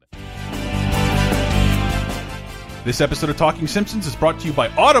This episode of Talking Simpsons is brought to you by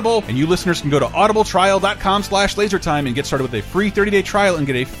Audible, and you listeners can go to audibletrial.com/lasertime and get started with a free 30-day trial and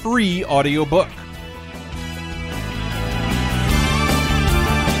get a free audiobook.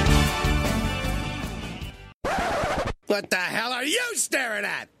 What the hell are you staring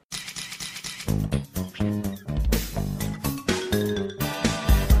at?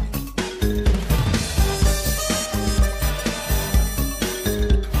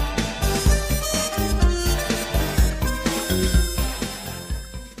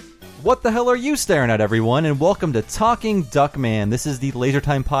 What the hell are you staring at, everyone? And welcome to Talking Duckman. This is the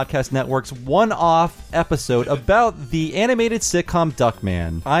LaserTime Podcast Network's one-off episode about the animated sitcom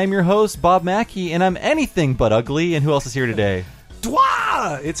Duckman. I'm your host, Bob Mackey, and I'm anything but ugly. And who else is here today?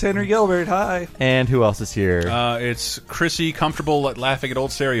 Dwah! It's Henry Gilbert. Hi. And who else is here? It's Chrissy, comfortable at laughing at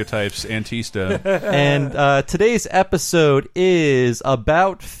old stereotypes, Antista. And today's episode is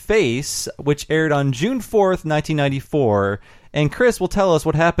About Face, which aired on June 4th, 1994. And Chris will tell us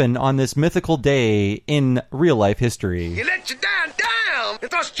what happened on this mythical day in real-life history. You let your down. You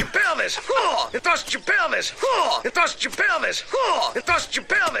thrust your pelvis. You thrust your pelvis. You thrust your pelvis. You thrust your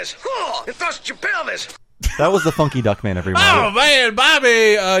pelvis. You thrust your pelvis. That was the Funky Duckman, everyone. Oh, man,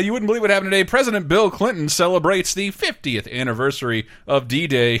 Bobby, you wouldn't believe what happened today. President Bill Clinton celebrates the 50th anniversary of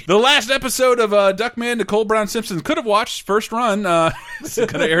D-Day. The last episode of Duckman, Nicole Brown Simpson could have watched first run. It's going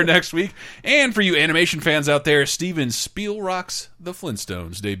to air next week. And for you animation fans out there, Steven Spielrock's The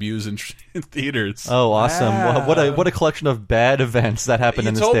Flintstones debuts in theaters. Oh, awesome. Wow. What a collection of bad events that happened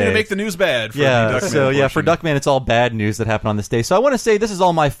in this day. You told me to make the news bad for the Duckman for portion. Duckman, it's all bad news that happened on this day. So I want to say this is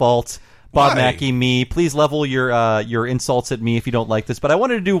all my fault. Bob Why? Mackey, me. Please level your insults at me if you don't like this. But I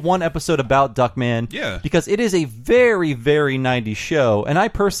wanted to do one episode about Duckman. Yeah. Because it is a very, very 90s show. And I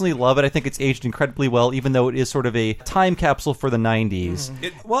personally love it. I think it's aged incredibly well, even though it is sort of a time capsule for the 90s.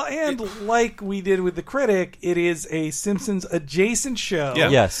 Like we did with The Critic, it is a Simpsons adjacent show.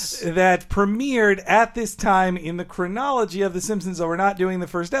 Yeah. Yes. That premiered at this time in the chronology of The Simpsons, so we're not doing the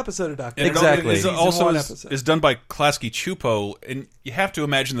first episode of Duckman. Exactly. It also Season 1 is done by Klasky Chupo, and you have to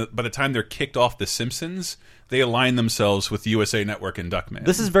imagine that by the time they're kicked off The Simpsons, they align themselves with the USA Network and Duckman.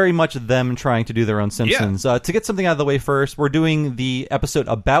 This is very much them trying to do their own Simpsons. Yeah. To get something out of the way first, we're doing the episode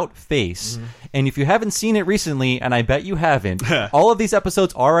About Face. And if you haven't seen it recently, and I bet you haven't, all of these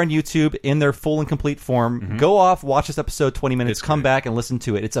episodes are on YouTube in their full and complete form. Go off, watch this episode 20 minutes, It's come great. back and listen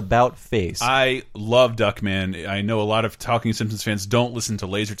to it. It's About Face. I love Duckman. I know a lot of Talking Simpsons fans don't listen to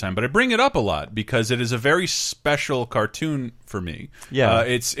Laser Time, but I bring it up a lot because it is a very special cartoon for me. Yeah.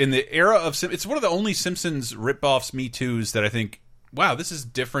 It's in the era of... It's one of the only Simpsons rip-offs, Me Too's, that I think, wow, this is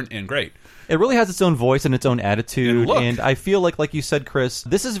different and great. It really has its own voice and its own attitude, And look. and I feel like you said, Chris,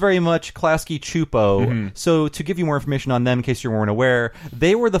 this is very much Klasky Chupo. So to give you more information on them, in case you weren't aware,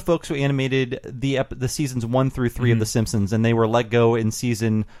 they were the folks who animated the seasons 1 through 3 of The Simpsons, and they were let go in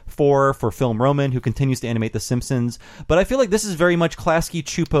season 4 for Film Roman, who continues to animate The Simpsons. But I feel like this is very much Klasky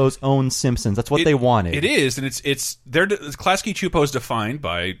Chupo's own Simpsons. That's what they wanted. It is, and it's Klasky Chupo is defined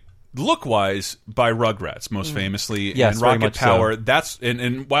by... look-wise, by Rugrats, most famously, Yes, and very Rocket much so. Power. That's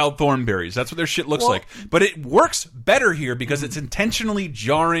and Wild Thornberries. That's what their shit looks like. But it works better here because it's intentionally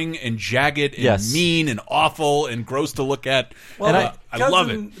jarring and jagged and mean and awful and gross to look at. Well, And I love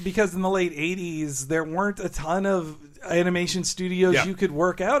it. Because in the late 80s, there weren't a ton of animation studios you could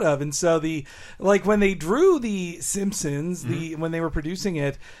work out of, and so when they drew the Simpsons, when they were producing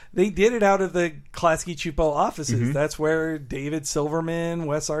it, they did it out of the Klasky Chupo offices. That's where David Silverman,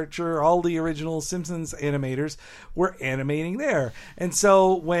 Wes Archer, all the original Simpsons animators were animating there. And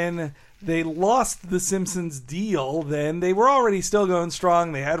so when they lost the Simpsons deal, then they were already still going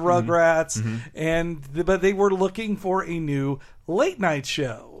strong. They had Rugrats, but they were looking for a new late night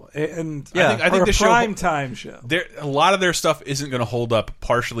show. And I think or the a show- prime time show. A lot of their stuff isn't going to hold up,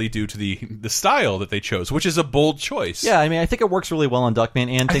 partially due to the style that they chose, which is a bold choice. Yeah, I mean, I think it works really well on Duckman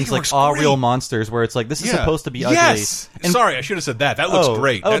and I things think it like works All great. Real Monsters, where it's like, this is supposed to be ugly. Yes! And Sorry, I should have said that. That looks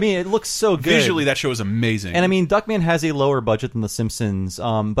great. I mean, it looks so good. Visually, that show is amazing. And I mean, Duckman has a lower budget than The Simpsons,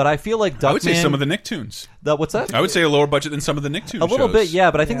 but I feel like Duckman... I would say some of the Nicktoons. What's that? I would say a lower budget than some of the Nicktoons A little shows. bit,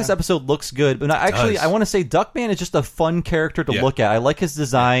 yeah, but I think this episode looks good. But I want to say Duckman is just a fun character to look at. I like his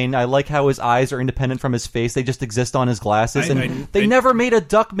design. I like how his eyes are independent from his face. They just exist on his glasses. They never made a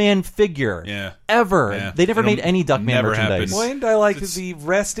Duckman figure. Yeah. Ever. Yeah. They never made any Duckman never merchandise. happened. Well, and I like the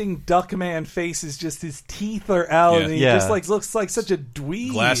resting Duckman face is just his teeth are out, and he just looks like such a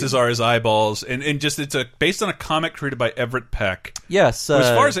dweeb. Glasses are his eyeballs, and just it's based on a comic created by Everett Peck. Yes. As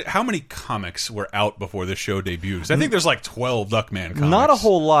far as how many comics were out before this show debuted? 'Cause I think there's like 12 Duckman comics. Not a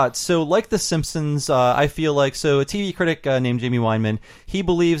whole lot. So, like The Simpsons, I feel like, a TV critic named Jamie Weinman, he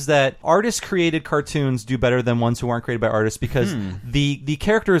believes believes that artist-created cartoons do better than ones who aren't created by artists because the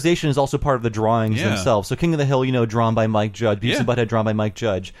characterization is also part of the drawings themselves. So King of the Hill, drawn by Mike Judge. Beavis and Butthead, drawn by Mike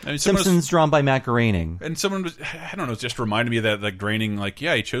Judge. I mean, Simpsons, drawn by Matt Groening. And someone was, I don't know, just reminded me of that, like, Groening, like,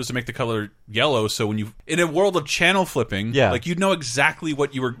 he chose to make the color yellow, so when you, in a world of channel flipping, like, you'd know exactly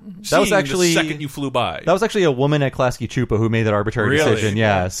what you were seeing the second you flew by. That was actually a woman at Klasky Csupo who made that arbitrary decision.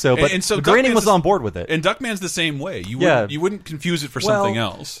 Yeah. So, but so Groening was on board with it. And Duckman's the same way. You wouldn't confuse it for something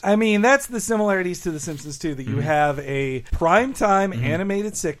else. I mean, that's the similarities to The Simpsons, too, that you have a primetime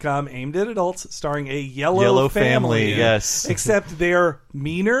animated sitcom aimed at adults starring a yellow family. Yes. Except they're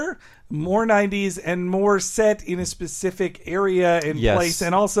meaner, more 90s, and more set in a specific area and place,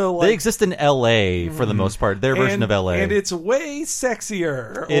 and also like, they exist in L.A. for the most part. Their version of L.A. and it's way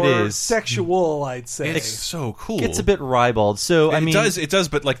sexier. It is sexual, I'd say. It's so cool. It's a bit ribald. So I mean, it does.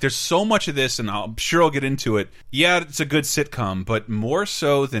 But like, there's so much of this, and I'm sure I'll get into it. Yeah, it's a good sitcom, but more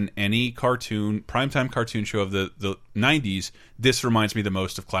so than any primetime cartoon show of the 90s. This reminds me the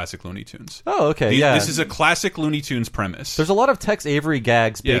most of classic Looney Tunes. Oh, okay, This is a classic Looney Tunes premise. There's a lot of Tex Avery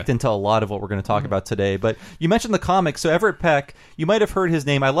gags baked into a lot of what we're going to talk about today. But you mentioned the comics, so Everett Peck, you might have heard his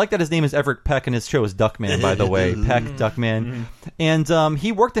name. I like that his name is Everett Peck, and his show is Duckman, by the way. Peck, Duckman. And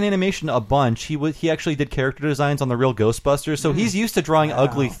he worked in animation a bunch. He actually did character designs on The Real Ghostbusters, so he's used to drawing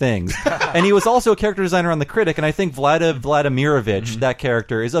ugly things. And he was also a character designer on The Critic, and I think Vladimirovich, that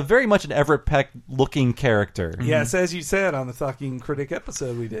character, is a very much an Everett Peck-looking character. Yes, as you said on the Talking Critic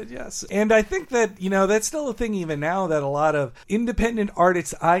episode we did, yes. And I think that, that's still a thing even now, that a lot of independent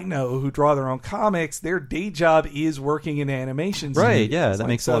artists I know who draw their own comics, their day job is working in animations. Right, yeah, that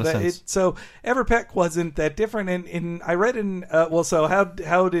makes a lot of sense. So Everett Peck wasn't that different. And I read in, so how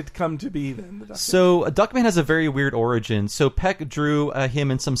did it come to be then? So Duckman has a very weird origin. So Peck drew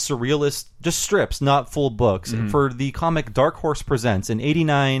him in some surrealist, just strips, not full books, for the comic Dark Horse Presents in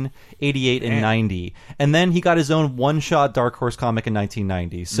 89, 88, and 90. And then he got his own one-shot Dark Horse comic in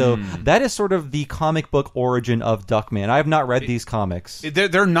 1990. So that is sort of the comic book origin of Duckman. I have not read these comics.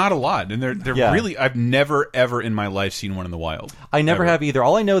 They're not a lot, and they're really, I've never ever in my life seen one in the wild. I never have either.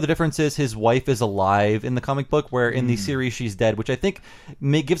 All I know the difference is his wife is alive in the comic book, where in the series she's dead, which I think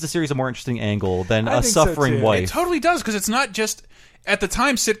gives the series a more interesting angle than a suffering wife. It totally does, because it's not just, at the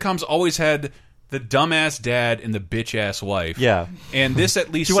time sitcoms always had the dumbass dad and the bitch ass wife. Yeah, and this at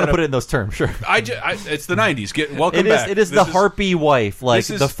least. Do you want to put it in those terms? Sure. It's the 90s. Welcome back. It is the harpy wife, like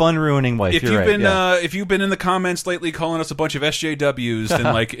the fun ruining wife. If you've been in the comments lately calling us a bunch of SJWs, then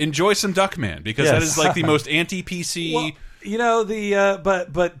like enjoy some Duckman, because that is like the most anti-PC. Well,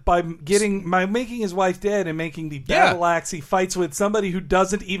 but by making his wife dead and making the battle axe, he fights with somebody who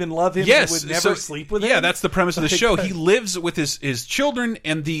doesn't even love him and would never sleep with him. Yeah, that's the premise of the show. He lives with his children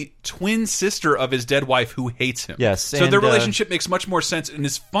and the twin sister of his dead wife who hates him. Yes. So their relationship makes much more sense and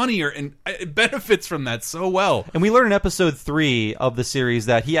is funnier, and it benefits from that so well. And we learn in episode 3 of the series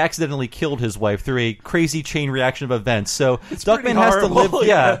that he accidentally killed his wife through a crazy chain reaction of events. So Duckman has to live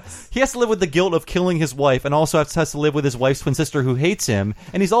he has to live with the guilt of killing his wife, and also has to live with his wife's twin sister who hates him,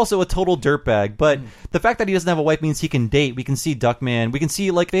 and he's also a total dirtbag. But the fact that he doesn't have a wife means he can date. We can see Duckman. We can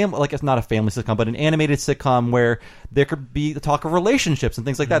see like it's not a family sitcom, but an animated sitcom where there could be the talk of relationships and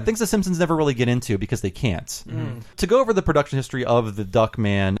things like that. Things the Simpsons never really get into because they can't. To go over the production history of the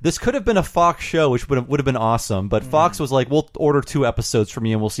Duckman, this could have been a Fox show, which would have been awesome. But Fox was like, "We'll order 2 episodes from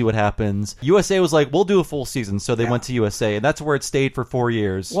you, and we'll see what happens." USA was like, "We'll do a full season," so they went to USA, and that's where it stayed for 4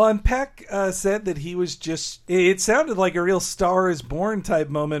 years. Well, and Peck said that he was just. It sounded like a real Star is Born type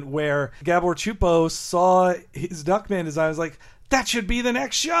moment where Gabor Chupo saw his Duckman design. I was like, that should be the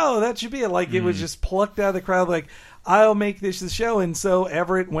next show. That should be it. Like, it was just plucked out of the crowd. Like, I'll make this the show. And so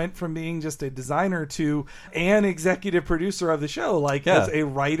Everett went from being just a designer to an executive producer of the show. Like, as a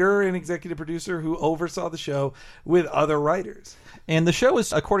writer and executive producer who oversaw the show with other writers. And the show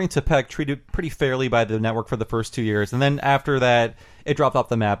was, according to Peck, treated pretty fairly by the network for the first 2 years. And then after that, it dropped off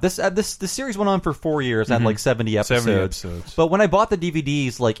the map. This series went on for 4 years, had like 70 episodes. But when I bought the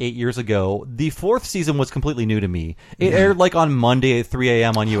DVDs like 8 years ago, the 4th season was completely new to me. It aired like on Monday at 3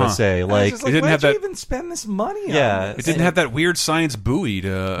 a.m. on USA. Like, it didn't have that. Even spend this money on it? It didn't have that Weird Science buoy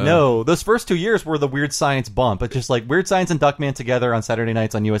to. No, those first 2 years were the Weird Science bump. It's just like Weird Science and Duckman together on Saturday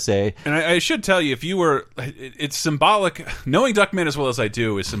nights on USA. And I should tell you, if you were, it's symbolic. Knowing Duckman as well as I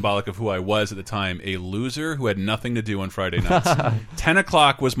do is symbolic of who I was at the time, a loser who had nothing to do on Friday nights. 10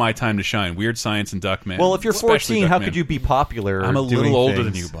 o'clock was my time to shine. Weird Science and Duckman. Well, if you're 14, how could you be popular? I'm a little older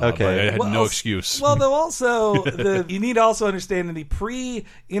than you, Bob. Okay. I had no excuse. Well, though, also, you need to also understand in the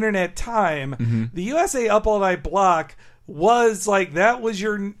pre-internet time, the USA Up All Night block was like, that was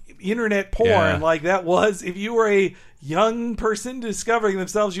your internet porn. Like, that was, if you were a young person discovering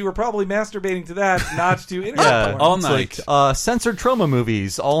themselves, you were probably masturbating to that, not to internet porn. all night. Like, censored trauma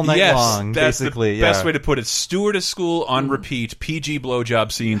movies all night long, that's basically. the best way to put it. Stewardess School on repeat, PG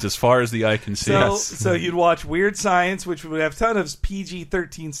blowjob scenes as far as the eye can see. So you'd watch Weird Science, which would have a ton of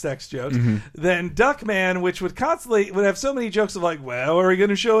PG-13 sex jokes. Then Duckman, which would have so many jokes of like, well, are we going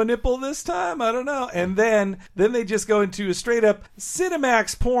to show a nipple this time? I don't know. And then they just go into a straight up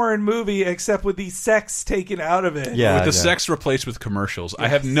Cinemax porn movie, except with the sex taken out of it. Yeah, with the sex replaced with commercials. I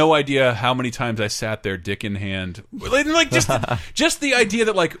have no idea how many times I sat there, dick in hand, like just the idea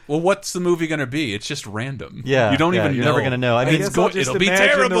that like, well, what's the movie going to be? It's just random. Yeah, you don't even know. You're never going to know. I mean, it'll be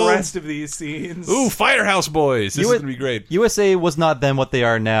terrible. The rest of these scenes. Ooh, Firehouse Boys. This is going to be great. USA was not then what they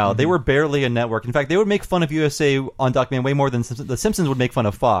are now. They were barely a network. In fact, they would make fun of USA on Duckman way more than The Simpsons would make fun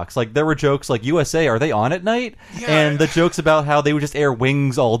of Fox. Like, there were jokes like, USA, are they on at night? Yeah. And the jokes about how they would just air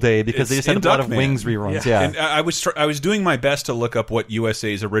Wings all day because they just had a lot of Wings reruns. Yeah. And I was doing my best to look up what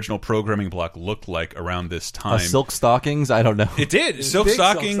USA's original programming block looked like around this time. Silk Stockings? I don't know. It did. Silk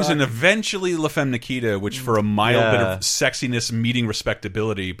Stockings and eventually La Femme Nikita, which for a mild bit of sexiness meeting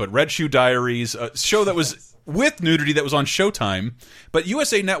respectability. But Red Shoe Diaries, a show that was with nudity that was on Showtime. But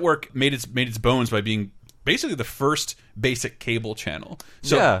USA Network made its bones by being basically the first basic cable channel.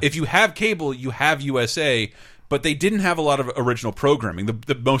 So if you have cable, you have USA. But they didn't have a lot of original programming.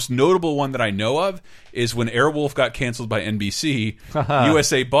 The most notable one that I know of is when Airwolf got canceled by NBC.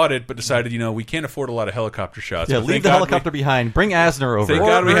 USA bought it, but decided, we can't afford a lot of helicopter shots. Yeah, leave the helicopter behind. Bring Asner over. Thank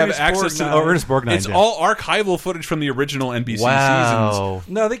God we have access to Ernest Borgnine. It's all archival footage from the original NBC seasons.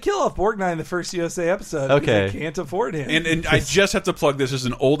 No, they kill off Borgnine in the first USA episode. Okay. They can't afford him. And I just have to plug this as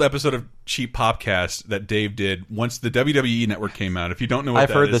an old episode of Cheap Popcast that Dave did once the WWE Network came out. If you don't know what I've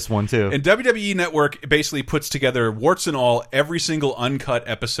heard this one too. And WWE Network basically puts together, warts and all, every single uncut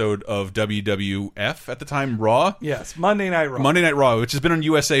episode of WWF at the time, Raw. Yes, Monday Night Raw. Monday Night Raw, which has been on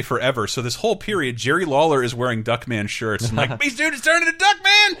USA forever. So this whole period, Jerry Lawler is wearing Duckman shirts. And like, these dudes turning into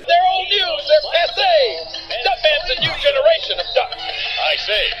Duckman! They're old news, they're passé. Duckman's the new generation of Duck. I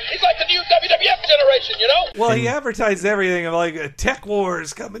say. He's like the new WWF generation, Well, he advertised everything of like Tech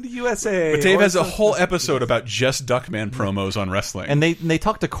Wars coming to USA. But Dave has a whole episode about just Duckman promos on wrestling. And they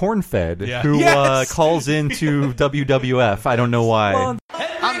talk to Cornfed, who calls into WWF. I don't know why. Well,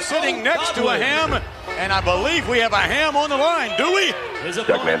 I'm sitting next to a ham, and I believe we have a ham on the line, do we?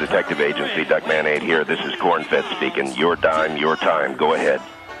 Duckman Detective Agency, Duckman 8 here. This is Cornfed speaking. Your dime, your time. Go ahead.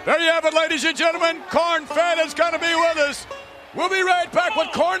 There you have it, ladies and gentlemen. Cornfed is going to be with us. We'll be right back with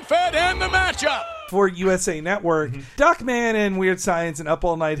Cornfed and the matchup. For USA Network, Duckman and Weird Science and Up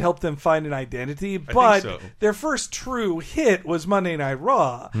All Night helped them find an identity, but their first true hit was Monday Night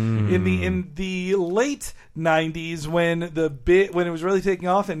Raw in the late 90s when it was really taking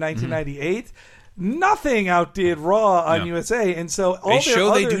off in 1998. Nothing outdid Raw on USA, and so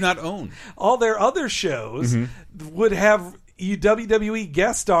they do not own. All their other shows would have WWE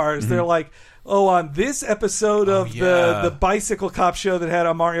guest stars. They're like, on this episode of the bicycle cop show that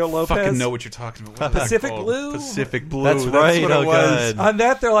had Mario Lopez. I fucking know what you're talking about. Pacific Blue? Pacific Blue. That's right. What it was. God. On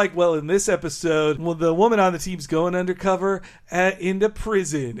that, they're like, in this episode, the woman on the team's going undercover into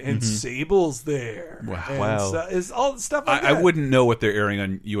prison, and Sable's there. Wow. And is all stuff like that. I wouldn't know what they're airing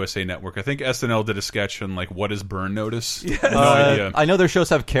on USA Network. I think SNL did a sketch on, like, what is burn notice? Yes. No idea. I know their shows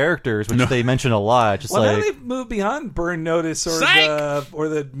have characters, which they mention a lot. Just now they've moved beyond burn notice or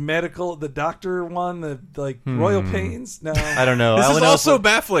the medical, the doctor one, the Royal Pains. No, I don't know. This is also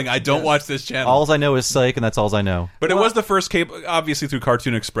baffling. I don't watch this channel. All I know is Psych, and that's all I know. But it was the first cable, obviously through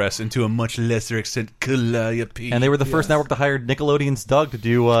Cartoon Express, and to a much lesser extent, Calliope. And they were the first network to hire Nickelodeon's Doug to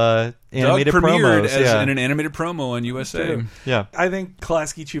do animated Doug premiered promos. in an animated promo on USA. Yeah, I think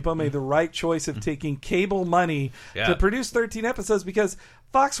Klasky Chupo made the right choice of taking cable money to produce 13 episodes because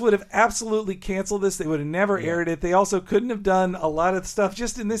Fox would have absolutely canceled this. They would have never aired it. They also couldn't have done a lot of stuff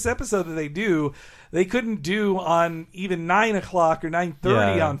just in this episode that they couldn't do on even 9 o'clock or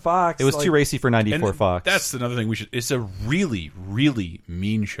 9:30 on Fox. It was too racy for 94 Fox. That's another thing it's a really, really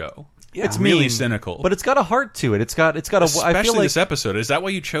mean show. Yeah. It's really cynical, but it's got a heart to it. It's got especially I feel like this episode. Is that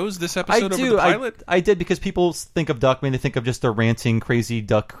why you chose this episode over the pilot? I did because people think of Duckman, they think of just a ranting, crazy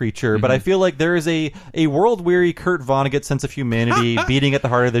duck creature. But I feel like there is a world-weary Kurt Vonnegut sense of humanity beating at the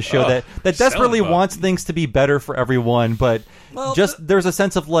heart of the show that desperately wants things to be better for everyone. But there's a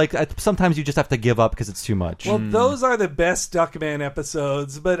sense of like sometimes you just have to give up because it's too much. Well, those are the best Duckman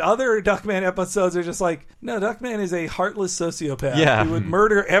episodes, but other Duckman episodes are just like, no, Duckman is a heartless sociopath who would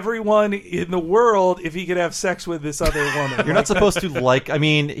murder everyone anyone in the world if he could have sex with this other woman. You're not supposed to I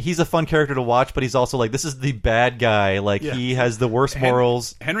mean, he's a fun character to watch, but he's also like, this is the bad guy. Like, he has the worst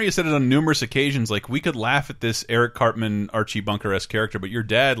morals. Henry has said it on numerous occasions. Like, we could laugh at this Eric Cartman, Archie Bunker-esque character, but your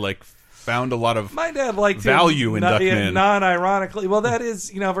dad, like, found a lot of my dad liked value in Duckman. Non-ironically. Well, that is,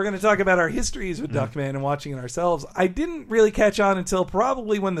 if we're going to talk about our histories with Duckman and watching it ourselves, I didn't really catch on until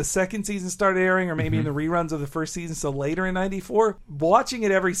probably when the second season started airing, or maybe in the reruns of the first season, so later in '94. Watching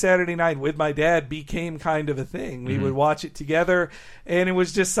it every Saturday night with my dad became kind of a thing. We would watch it together, and it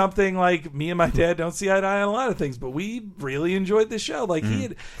was just something like, me and my dad don't see eye to eye on a lot of things, but we really enjoyed the show. Like, he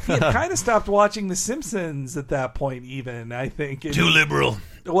had kind of stopped watching The Simpsons at that point, even, I think. Too liberal.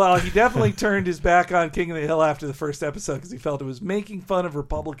 Well, he definitely turned his back on King of the Hill after the first episode because he felt it was making fun of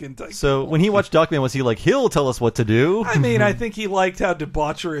Republican type. So when he watched Duckman, was he like, he'll tell us what to do? I mean, I think he liked how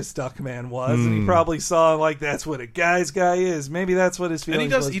debaucherous Duckman was, and he probably saw, like, that's what a guy's guy is. Maybe that's what his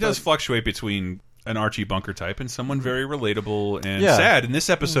feelings And he does fluctuate between an Archie Bunker type and someone very relatable and Yeah. sad. And this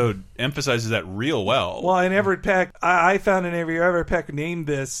episode emphasizes that real well. Well, and Everett Peck, I found an interview. Everett Peck named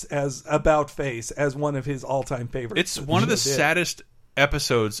this as About Face as one of his all-time favorites. It's one of the saddest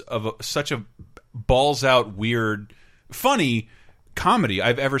episodes of such a balls out, weird, funny comedy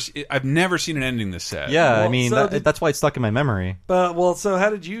I've never seen an ending this sad. Yeah, Well, I mean, so that's why it's stuck in my memory. So how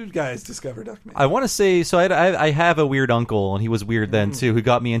did you guys discover Duckman? I want to say, so I have a weird uncle, and he was weird then too, who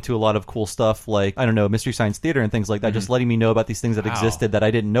got me into a lot of cool stuff like, I don't know, Mystery Science Theater and things like that, just letting me know about these things that existed that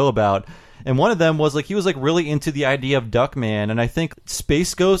I didn't know about. And one of them was like, he was like really into the idea of Duckman, and I think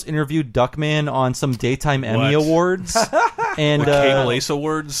Space Ghost interviewed Duckman on some daytime Emmy Awards and Cable Ace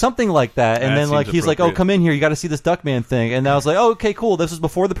Awards, something like that. And That then like seems he's like, "Oh, appropriate. come in here, you got to see this Duckman thing." And I was like, "Oh, okay, cool." This was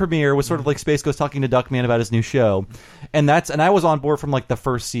before the premiere. It was sort of like Space Ghost talking to Duckman about his new show, and I was on board from like the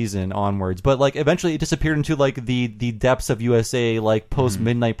first season onwards. But like eventually, it disappeared into like the depths of USA like post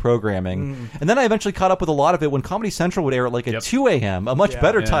midnight programming, and then I eventually caught up with a lot of it when Comedy Central would air at like at 2 a.m., a much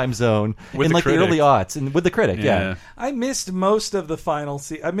better time zone With in the like Critic. the early aughts, and with the Critic, yeah. I missed most of the final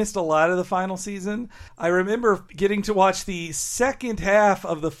I missed a lot of the final season. I remember getting to watch the second half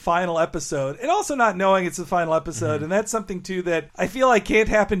of the final episode, and also not knowing it's the final episode. And that's something, too, that I feel like can't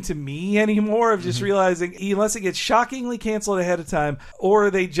happen to me anymore, of just realizing, unless it gets shockingly canceled ahead of time, or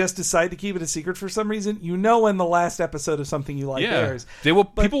they just decide to keep it a secret for some reason, when the last episode of something you like airs. People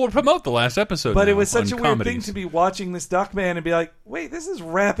will promote the last episode. But now it was such a on weird comedies. thing to be watching this Duckman and be like, wait, this is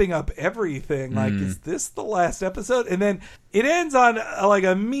wrapping up everything. Like, is this the last episode? And then it ends on like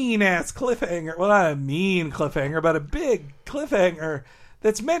a mean-ass cliffhanger. Well, not a mean cliffhanger, but a big cliffhanger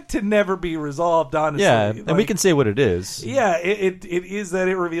that's meant to never be resolved, honestly. Yeah, and we can say what it is. Yeah, it is that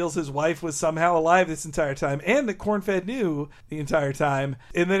it reveals his wife was somehow alive this entire time, and that Cornfed knew the entire time,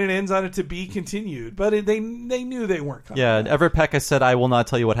 and then it ends on it to be continued. But they knew they weren't coming Yeah, back. Everett Peck has said, I will not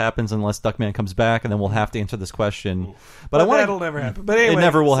tell you what happens unless Duckman comes back, and then we'll have to answer this question. But I want that'll never happen. But anyway, it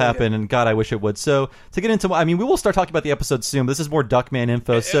never will so, happen, and God, I wish it would. So to get into, I mean, we will start talking about the episode soon. But this is more Duckman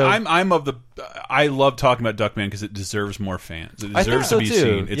info. So I love talking about Duckman because it deserves more fans. It I think deserves so to be too.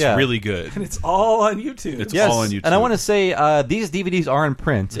 seen. It's Yeah. really good. And it's all on YouTube. It's Yes, all on YouTube. and I want to say these DVDs are in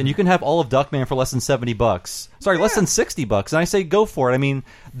print, and you can have all of Duckman for less than $70. Sorry, less than $60. And I say go for it. I mean,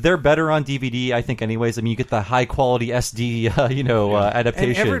 they're better on DVD, I think. Anyways, I mean, you get the high quality SD, And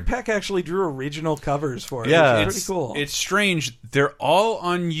adaptation. Everett Peck actually drew original covers for it. Yeah. Which is pretty cool. It's strange. They're all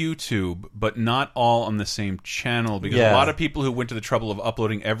on YouTube, but not all on the same channel because Yeah. a lot of people who went to the trouble of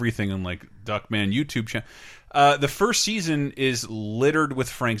uploading everything on like Duckman YouTube channel. The first season is littered with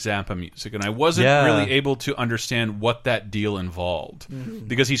Frank Zappa music, and I wasn't really able to understand what that deal involved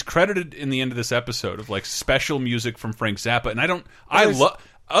because he's credited in the end of this episode of like special music from Frank Zappa, and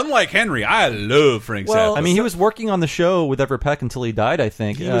unlike Henry, I love Frank Zappa. I mean, he was working on the show with Everett Peck until he died, I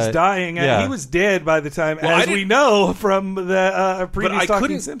think. He was dying. yeah. He was dead by the time, Well, as we know from the previous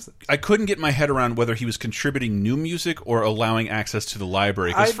Talking Simpsons. I couldn't get my head around whether he was contributing new music or allowing access to the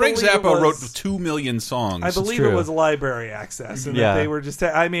library. Because I Frank believe it Zappa was- wrote 2 million songs. I believe true. it was library access, and Yeah. that they were just.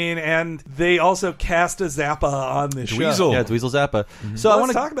 And they also cast a Zappa on this Dweezil. show. Yeah, Dweezil Zappa. So I Let's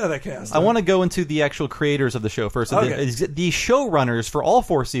want to talk about that cast. I want to go into the actual creators of the show first. So Okay. the showrunners for all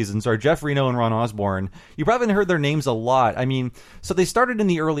 4 seasons are Jeff Reno and Ron Osborne. You probably haven't heard their names a lot. I mean, so they started in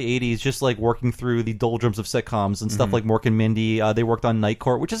the early 80s just like working through the doldrums of sitcoms and stuff like Mork and Mindy. They worked on Night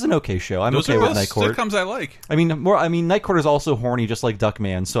Court, which is an okay show. I'm Those okay are with both Night Court. sitcoms I like. I mean, Night Court is also horny, just like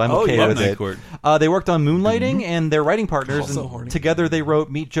Duckman, so I'm okay love with Night it. Court. They worked on Moonlighting, and they're writing partners. Also And horny. together, they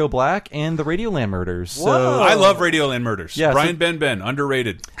wrote Meet Joe Black and the Radioland Murders. Whoa. So I love Radioland Murders. Yeah, Brian so- Ben,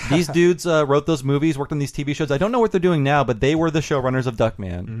 underrated. these dudes wrote those movies, worked on these TV shows. I don't know what they're doing now, but they were the showrunners of Duckman.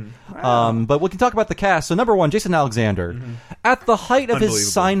 Duckman. But we can talk about the cast. So number one, Jason Alexander. At the height of his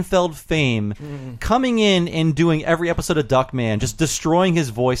Seinfeld fame, coming in and doing every episode of Duckman, just destroying his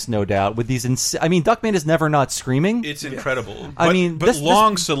voice, no doubt, with these I mean, Duckman is never not screaming. It's incredible. I mean, but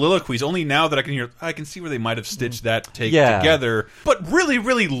long soliloquies, only now that I can see where they might have stitched that take together. But really,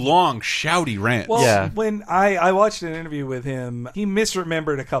 really long, shouty rants. Well, when I watched an interview with him, he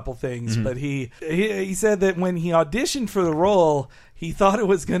misremembered a couple things, but he said that when he auditioned for the role, he thought it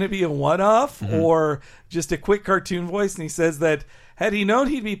was going to be a one-off or just a quick cartoon voice, and he says that had he known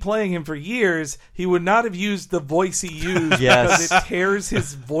he'd be playing him for years, he would not have used the voice he used because it tears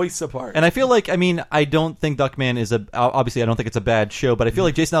his voice apart. And I feel like, I mean, I don't think Duckman is obviously I don't think it's a bad show, but I feel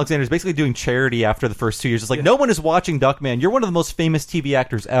like Jason Alexander is basically doing charity after the first 2 years. It's like, no one is watching Duckman. You're one of the most famous TV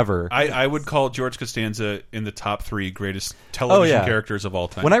actors ever. I would call George Costanza in the top 3 greatest television characters of all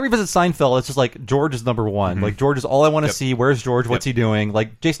time. When I revisit Seinfeld, it's just like, George is number one. Like, George is all I want to see. Where's George? What's he doing?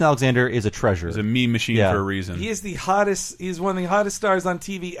 Like, Jason Alexander is a treasure. He's a meme machine for a reason. He is the hottest, he's one of the hottest stars on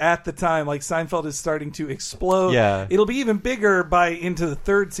TV at the time. Like, Seinfeld is starting to explode. Yeah. It'll be even bigger into the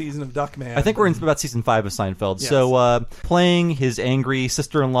 3rd season of Duckman. I think we're in about season 5 of Seinfeld. Yes. So, playing his angry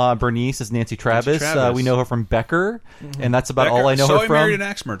sister-in-law Bernice is Nancy Travis. We know her from Becker, and that's about all I know her from. So I Married an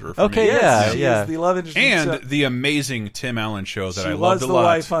Axe Murderer. Okay, yeah. The love interest and the amazing Tim Allen show that I loved a lot. She was the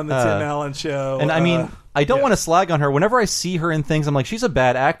wife on the Tim Allen show. And I mean, I don't want to slag on her. Whenever I see her in things, I'm like, she's a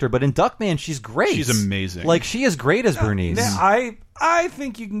bad actor. But in Duckman, she's great. She's amazing. Like, she is great as Bernice. I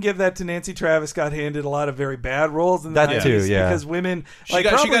think you can give that to Nancy Travis. Got handed a lot of very bad roles in the that 90s too, because women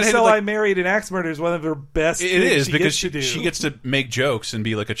I Married an Axe Murderer is one of her best. It is because she gets to make jokes and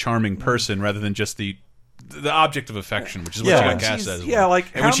be like a charming person rather than just the object of affection, which is what she got cast as. Yeah,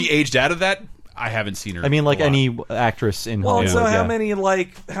 like and when she aged out of that, I haven't seen her. I mean, like any actress in Hollywood. So how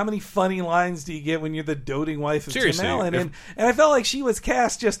many funny lines do you get when you're the doting wife of Tim Allen? And I felt like she was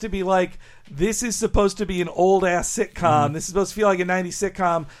cast just to be like, this is supposed to be an old ass sitcom. This is supposed to feel like a 90s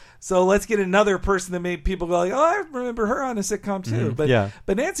sitcom. So let's get another person that made people go like, oh, I remember her on a sitcom too.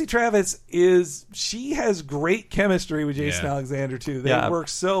 But Nancy Travis she has great chemistry with Jason Alexander too. They work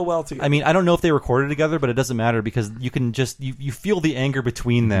so well together. I mean, I don't know if they recorded together, but it doesn't matter because you can just you feel the anger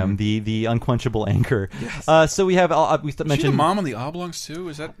between them, the unquenchable anger. Yes. So we have we mentioned she the mom on the Oblongs too.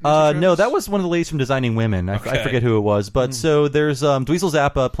 Is that no? That was one of the ladies from Designing Women. I forget who it was, but so there's Dweezil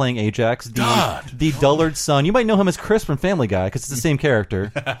Zappa playing Ajax, the dullard son. You might know him as Chris from Family Guy because it's the same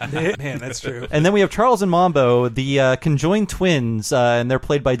character. Man, that's true. And then we have Charles and Mambo, the conjoined twins, and they're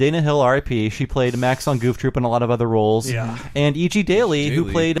played by Dana Hill, R.I.P. She played Max on Goof Troop and a lot of other roles. Yeah. And E.G. Daly,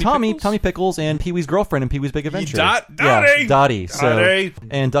 who played Tommy Pickles and Pee-wee's girlfriend in Pee-wee's Big Adventure. Dottie. So,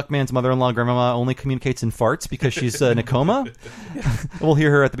 and Duckman's mother-in-law, grandmama, only communicates in farts because she's in a coma. We'll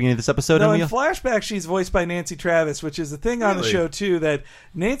hear her at the beginning of this episode. No, in flashback, she's voiced by Nancy Travis, which is the thing on the show, too, that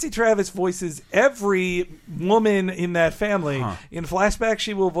Nancy Travis voices every woman in that family. In flashback,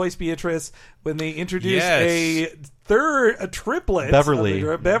 she will voice Beatrice. When they introduce a triplet,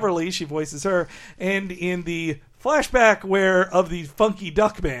 Beverly, she voices her. And in the flashback of the Funky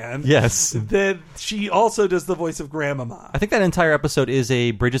Duckman, that she also does the voice of Grandmama. I think that entire episode is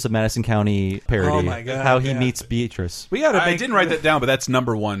a Bridges of Madison County parody. Oh my God! How he meets Beatrice. I didn't write that down, but that's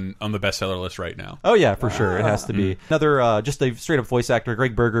 #1 on the bestseller list right now. Oh yeah, for sure, it has to be. Another just a straight up voice actor,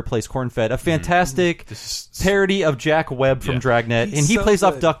 Greg Berger plays Cornfed, a fantastic parody of Jack Webb from Dragnet, and he plays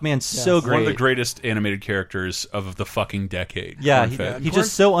off Duckman so great. One of the greatest animated characters of the fucking decade. Yeah, he's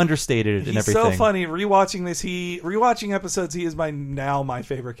just so understated in everything. He's so funny. Rewatching this, rewatching episodes, he is my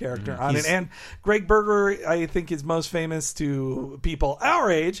favorite character on it. And Greg Berger, I think, is most famous to people our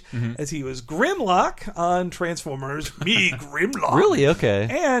age as he was Grimlock on Transformers. Me, Grimlock. Really? Okay.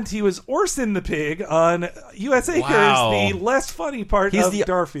 And he was Orson the Pig on U.S. Acres, the less funny part of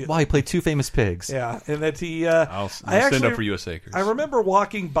Darfield. Wow, he played 2 famous pigs. Yeah, and that he... I'll stand up for U.S. Acres. I remember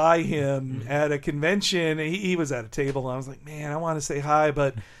walking by him at a convention. He was at a table, and I was like, man, I want to say hi,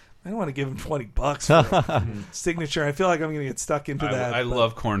 but... I don't want to give him $20 for a signature. I feel like I'm going to get stuck into that. I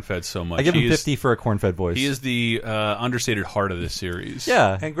love Cornfed so much. I give him $50 for a Cornfed voice. He is the understated heart of this series.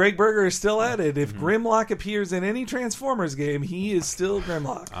 Yeah. And Greg Berger is still at it. If Grimlock appears in any Transformers game, he is still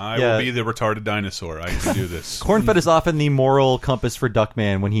Grimlock. I will be the retarded dinosaur. I can do this. Cornfed is often the moral compass for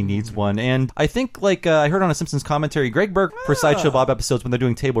Duckman when he needs one. And I think, I heard on a Simpsons commentary, Greg Berger for Sideshow Bob episodes when they're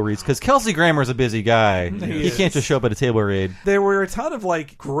doing table reads, because Kelsey Grammer's a busy guy. He can't just show up at a table read. There were a ton of,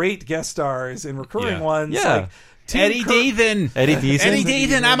 great guest stars and recurring ones. Yeah. Eddie Deathan. Eddie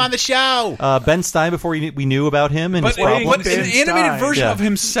Deathan. I'm on the show. Ben Stein, before we knew about him and his problems. But an animated version of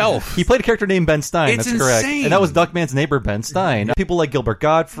himself. He played a character named Ben Stein. It's that's correct. insane. And that was Duckman's neighbor, Ben Stein. People like Gilbert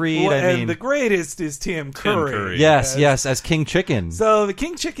Gottfried. And the greatest is Tim Curry. Yes, as King Chicken. So the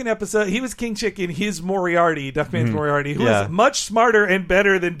King Chicken episode, he was King Chicken, his Moriarty, Duckman's Moriarty, who was much smarter and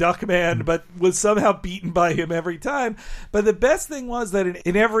better than Duckman, but was somehow beaten by him every time. But the best thing was that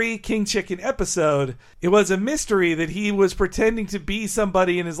in every King Chicken episode, it was a mystery that he was pretending to be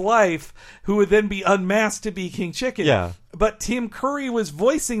somebody in his life who would then be unmasked to be King Chicken. Yeah. But Tim Curry was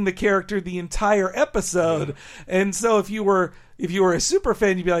voicing the character the entire episode. And so if you were a super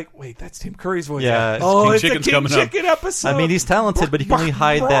fan, you'd be like, wait, that's Tim Curry's voice. Yeah. Oh, King it's the King Chicken episode. I mean, he's talented, but he can only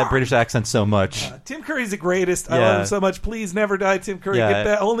hide that British accent so much. Tim Curry's the greatest. I love him so much. Please never die, Tim Curry.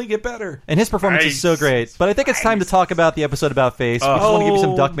 Only get better. And his performance is so great. But I think it's time to talk about the episode about Face. We just want to give you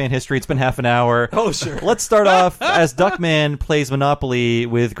some Duckman history. It's been half an hour. Oh, sure. Let's start off as Duckman plays Monopoly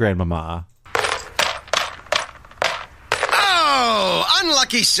with Grandmama.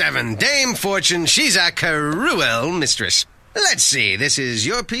 Unlucky 7. Dame Fortune, she's a cruel mistress. Let's see, this is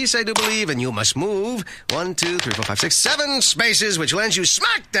your piece, I do believe, and you must move 1, 2, 3, 4, 5, 6, 7 spaces, which lands you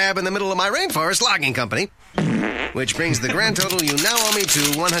smack dab in the middle of my rainforest logging company. Which brings the grand total you now owe me to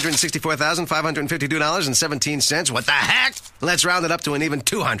 $164,552.17. What the heck? Let's round it up to an even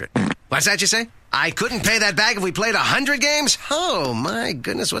 200. What's that you say? I couldn't pay that back if we played 100 games? Oh, my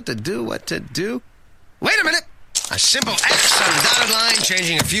goodness, what to do? Wait a minute. A simple X on the dotted line,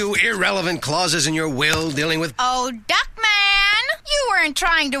 changing a few irrelevant clauses in your will, dealing with... Oh, Duckman! You weren't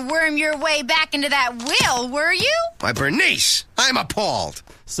trying to worm your way back into that will, were you? Why, Bernice, I'm appalled.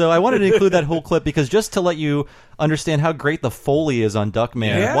 So I wanted to include that whole clip because just to let you understand how great the Foley is on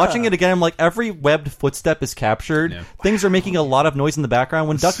Duckman. Yeah. Watching it again, I'm like, every webbed footstep is captured. Yeah. Things are making a lot of noise in the background.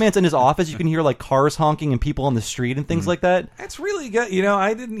 When Duckman's in his office, you can hear like cars honking and people on the street and things like that. That's really good. You know,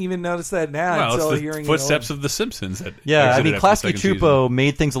 I didn't even notice that now until hearing footsteps of the Simpsons. That I mean, Klasky Csupo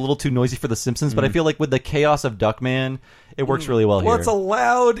made things a little too noisy for the Simpsons, but I feel like with the chaos of Duckman, it works really well here. Well, it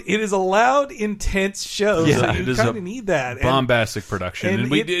is a loud, intense show, so you kind of need that. Bombastic production.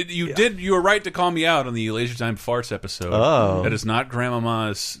 And you were right to call me out on the Laser Time Farts episode. Oh. That is not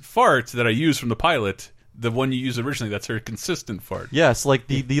Grandmama's fart that I used from the pilot. The one you used originally, that's her consistent fart. Yes, like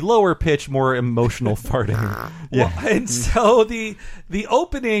the lower pitch, more emotional farting. Yeah. Well, and so the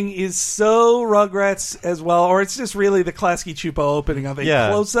opening is so Rugrats as well, or it's just really the Klasky Csupo opening of a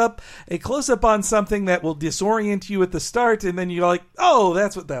close up on something that will disorient you at the start, and then you're like, oh,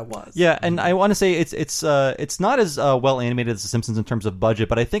 that's what that was. Yeah, and I want to say it's not as well animated as The Simpsons in terms of budget,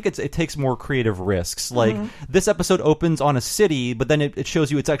 but I think it takes more creative risks. Like this episode opens on a city, but then it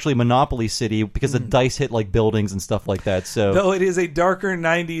shows you it's actually Monopoly City because the dice hit like buildings and stuff like that. So though it is a darker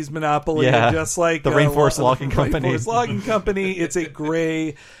 90s Monopoly, just like the Rainforest Logging Company. Rainforest Logging Company. It's a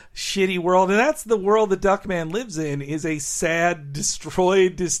gray, shitty world, and that's the world that Duckman lives in. Is a sad,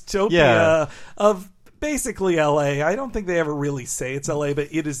 destroyed dystopia of basically LA. I don't think they ever really say it's LA, but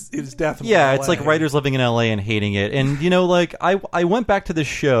it is definitely LA. It's like writers living in LA and hating it. And you know, like I went back to the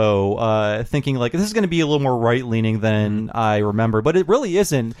show thinking like this is going to be a little more right leaning than I remember, but it really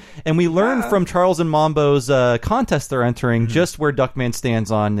isn't. And we learned from Charles and Mambo's contest they're entering just where Duckman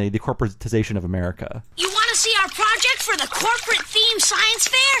stands on the corporatization of America. You want to see our project for the corporate theme science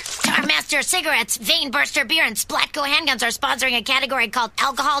fair? Starmaster Cigarettes, Vein Burster Beer, and Splatco Handguns are sponsoring a category called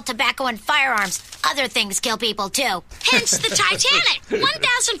Alcohol, Tobacco, and Firearms. Other things kill people, too. Hence the Titanic.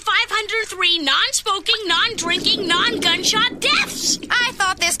 1,503 non-smoking, non-drinking, non-gunshot deaths. I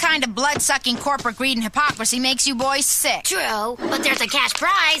thought this kind of blood-sucking corporate greed and hypocrisy makes you boys sick. True, but there's a cash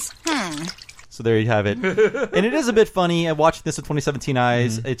prize. So there you have it. And it is a bit funny. Watching this with 2017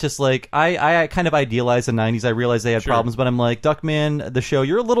 eyes, it's just like, I kind of idealize the 90s. I realize they had problems, but I'm like, Duckman, the show,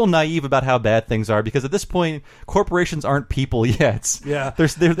 you're a little naive about how bad things are, because at this point, corporations aren't people yet. Yeah. They're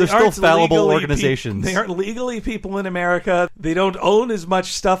still fallible organizations. They aren't legally people in America. They don't own as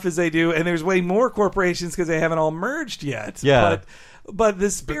much stuff as they do, and there's way more corporations because they haven't all merged yet. Yeah. But the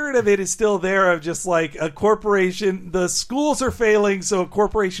spirit of it is still there, of just like a corporation. The schools are failing, so a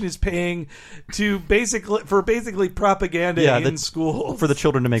corporation is paying to basically propaganda in schools for the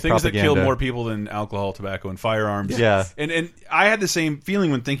children to make things propaganda. That kill more people than alcohol, tobacco, and firearms. Yeah, and I had the same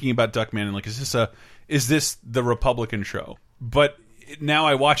feeling when thinking about Duckman, and like, is this the Republican show? But now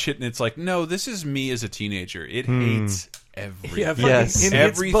I watch it and it's like, no, this is me as a teenager. It hates everything.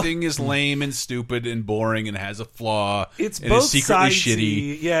 Everything is lame and stupid and boring and has a flaw. It's and both is secretly sides.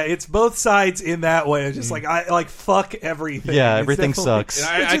 Shitty. Yeah, it's both sides in that way. It's just like fuck everything. Yeah, everything sucks.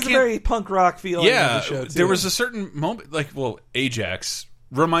 Which is a very punk rock feeling. Yeah, of the show too. There was a certain moment, Ajax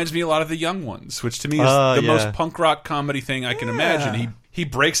reminds me a lot of The Young Ones, which to me is the most punk rock comedy thing I can imagine. He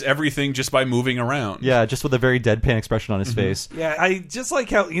breaks everything just by moving around. Yeah, just with a very deadpan expression on his face. Yeah, I just like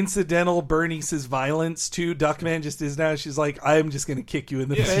how incidental Bernice's violence to Duckman just is now. She's like, I'm just going to kick you in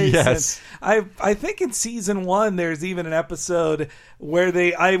the face. Yes. And I think in season 1, there's even an episode where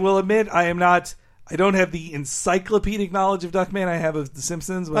I will admit, I don't have the encyclopedic knowledge of Duckman I have of The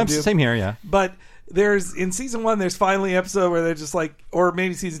Simpsons. Same here, yeah. But in season 1, there's finally an episode where they're just like, or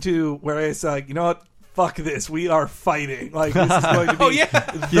maybe season 2, where it's like, you know what? Fuck this. We are fighting. Like, this is going to be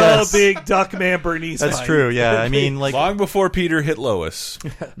the big Duckman Bernice That's fight. true, yeah. I mean, like... Long before Peter hit Lois.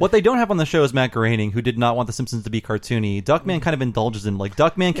 What they don't have on the show is Matt Groening, who did not want The Simpsons to be cartoony. Duckman kind of indulges in, like,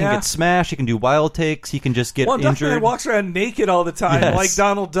 Duckman can get smashed, he can do wild takes, he can just get injured. Duckman walks around naked all the time, like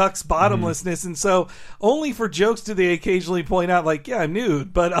Donald Duck's bottomlessness, and so only for jokes do they occasionally point out, like, yeah, I'm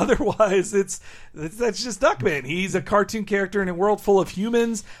nude, but otherwise that's just Duckman. He's a cartoon character in a world full of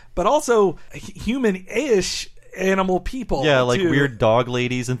humans, but also human-ish animal people. Yeah, like too. weird dog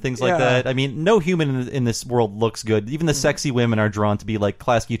ladies and things like that. I mean, no human in this world looks good. Even the sexy women are drawn to be like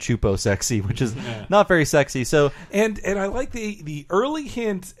Klasky Chupo sexy, which is not very sexy. So and I like the early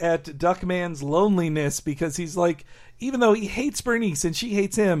hint at Duckman's loneliness, because he's like, even though he hates Bernice and she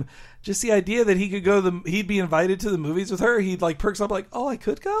hates him, just the idea that he could he'd be invited to the movies with her, he'd like perks up like, oh, I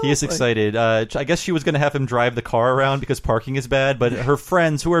could go? He is excited. I guess she was going to have him drive the car around because parking is bad, but her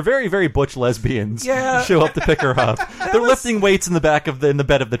friends, who are very, very butch lesbians, show up to pick her up. They're lifting weights in the back of in the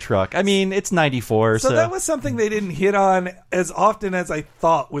bed of the truck. I mean, it's 94. So that was something they didn't hit on as often as I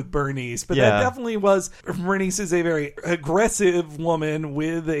thought with Bernice, but that definitely was. Bernice is a very aggressive woman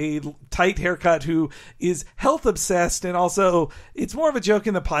with a tight haircut who is health obsessed, and also it's more of a joke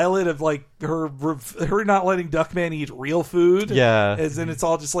in the pilot of like her not letting Duckman eat real food. Yeah. As in it's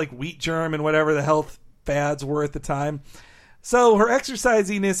all just like wheat germ and whatever the health fads were at the time. So her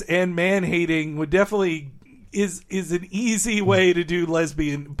exercisiness and man-hating would definitely is an easy way to do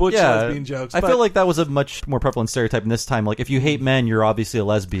butch lesbian jokes. I feel like that was a much more prevalent stereotype in this time. Like, if you hate men, you're obviously a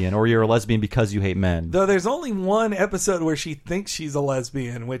lesbian, or you're a lesbian because you hate men. Though there's only one episode where she thinks she's a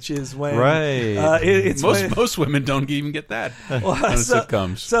lesbian, which is when... Right. Most women don't even get that on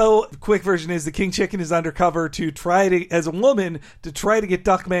sitcoms. So, quick version is the King Chicken is undercover to try to, as a woman, to try to get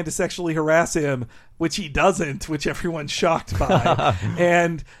Duckman to sexually harass him, which he doesn't, which everyone's shocked by.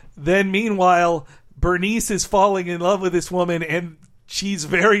 And then, meanwhile... Bernice is falling in love with this woman, and she's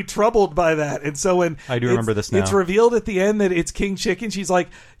very troubled by that. And so when I do remember this now, it's revealed at the end that it's King Chicken, she's like,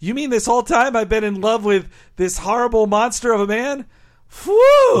 "You mean this whole time I've been in love with this horrible monster of a man?" Whew!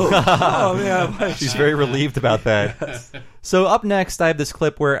 Oh man, she's very relieved about that. Yes. So up next, I have this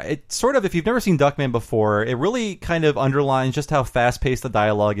clip where it sort of, if you've never seen Duckman before, it really kind of underlines just how fast-paced the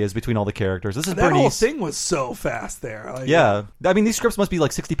dialogue is between all the characters. This is that Bernice. whole thing was so fast there. Like, yeah. I mean, these scripts must be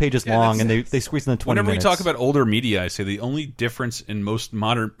like 60 pages long, and they squeeze in 20 whenever minutes. Whenever we talk about older media, I say the only difference in most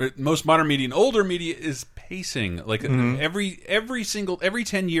modern media and older media is pacing. Like every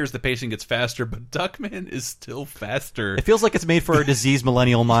 10 years, the pacing gets faster, but Duckman is still faster. It feels like it's made for our diseased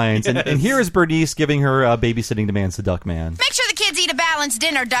millennial minds. Yes. And here is Bernice giving her babysitting demands to Duckman. Make sure the kids eat a balanced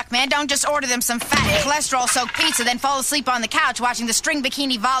dinner, Duckman. Don't just order them some fat, cholesterol-soaked pizza, then fall asleep on the couch watching the String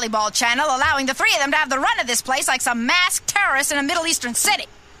Bikini Volleyball channel, allowing the three of them to have the run of this place like some masked terrorists in a Middle Eastern city.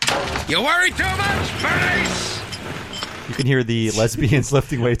 You worry too much, Bernice! You can hear the lesbians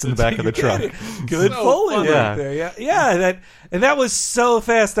lifting weights in the back of the truck. Good Foley right there. Yeah, that was so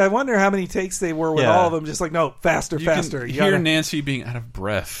fast. I wonder how many takes they were with all of them. Just like, no, faster. You can hear Nancy being out of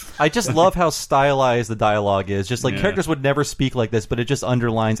breath. I just love how stylized the dialogue is. Just like characters would never speak like this, but it just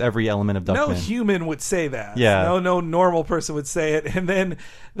underlines every element of Duckman. No human would say that. Yeah. No normal person would say it. And then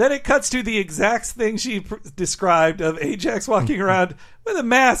it cuts to the exact thing she described of Ajax walking around with a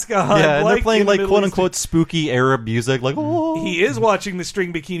mask on. Yeah, and they're playing like quote-unquote spooky Arab music. Like, oh. He is watching the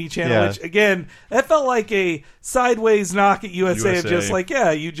String Bikini channel, which, again, that felt like a sideways knock at USA. Of just like,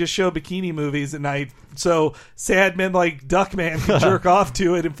 you just show bikini movies at night, so sad men like Duckman can jerk off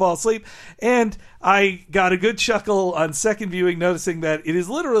to it and fall asleep. And I got a good chuckle on second viewing, noticing that it is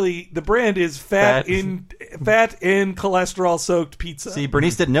literally, the brand is fat and cholesterol-soaked pizza. See,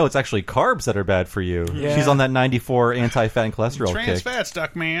 Bernice didn't know it's actually carbs that are bad for you. Yeah. She's on that 94 anti-fat and cholesterol kick. Trans fats,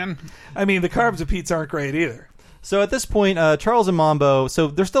 Duckman. I mean, the carbs of pizza aren't great either. So at this point, Charles and Mambo, so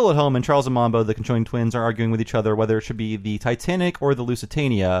they're still at home, and Charles and Mambo, the conjoined twins, are arguing with each other whether it should be the Titanic or the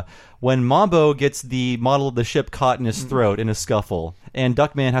Lusitania, when Mambo gets the model of the ship caught in his throat in a scuffle, and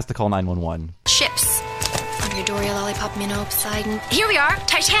Duckman has to call 911. Ships. Your Doria, Lollipop, Minnow, Poseidon. Here we are,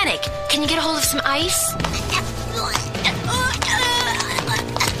 Titanic. Can you get a hold of some ice?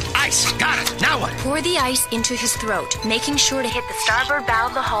 Ice! Got it! Now what? Pour the ice into his throat, making sure to hit the starboard bow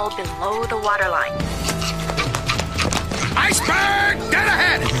of the hull below the waterline. Iceberg, dead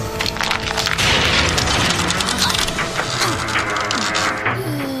ahead!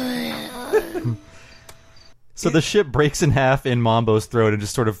 So the ship breaks in half in Mambo's throat and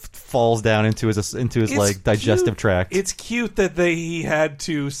just sort of falls down into his like digestive tract. It's cute that he had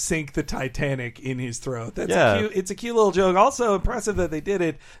to sink the Titanic in his throat. That's Yeah. it's a cute little joke. Also impressive that they did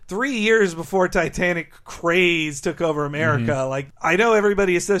it 3 years before Titanic craze took over America. Mm-hmm. Like, I know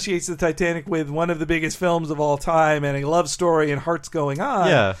everybody associates the Titanic with one of the biggest films of all time and a love story and hearts going on.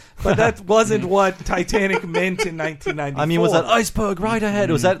 Yeah. But that wasn't what Titanic meant in 1994. I mean, was that iceberg right ahead?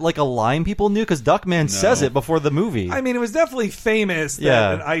 Was that like a line people knew? Because Duckman says it before the movie. I mean, it was definitely famous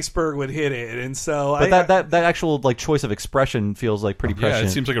that an iceberg would hit it, and so. But that actual like choice of expression feels like pretty prescient. Yeah,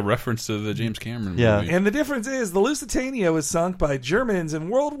 it seems like a reference to the James Cameron movie. And the difference is the Lusitania was sunk by Germans in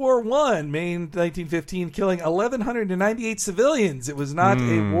World War I, May 1915, killing 1,198 civilians. It was not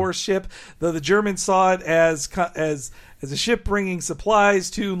a war ship, though the Germans saw it as a ship bringing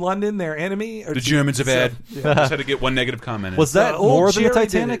supplies to London, their enemy. The Germans have had. Just had to get one negative comment in. Was that more than the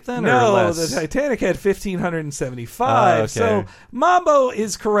Titanic then? No, or less? the Titanic had 1,575. Okay. So Mambo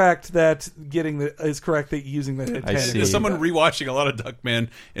is correct that using the Titanic. I see. As someone rewatching a lot of Duckman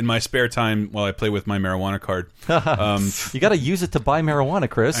in my spare time while I play with my marijuana card. You got to use it to buy marijuana,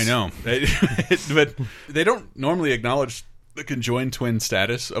 Chris. I know. But they don't normally acknowledge the conjoined twin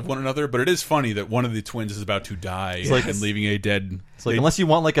status of one another, but it is funny that one of the twins is about to die and leaving a dead... It's like, unless you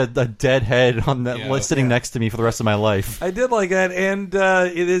want like a dead head on that sitting next to me for the rest of my life. I did like that, and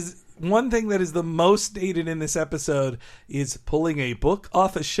it is... One thing that is the most stated in this episode is pulling a book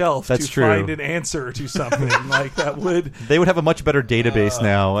off a shelf That's to true. find an answer to something. Like that would... They would have a much better database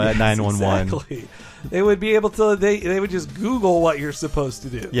now at 911. Exactly. They would be able to... They would just Google what you're supposed to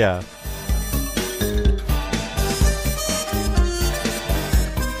do. Yeah.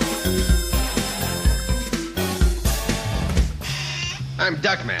 I'm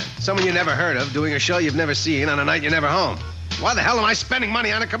Duckman, someone you never heard of, doing a show you've never seen on a night you're never home. Why the hell am I spending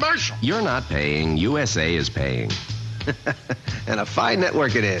money on a commercial? You're not paying. USA is paying. And a fine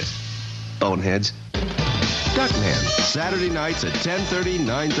network it is. Boneheads. Duckman, Saturday nights at 10:30,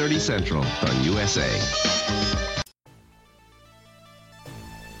 9:30 Central on USA.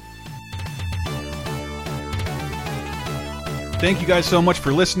 Thank you guys so much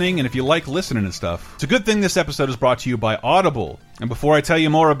for listening, and if you like listening to stuff, it's a good thing this episode is brought to you by Audible. And before I tell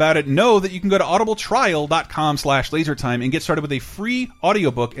you more about it, know that you can go to audibletrial.com/lasertime and get started with a free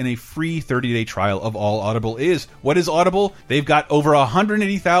audiobook and a free 30-day trial of all Audible is. What is Audible? They've got over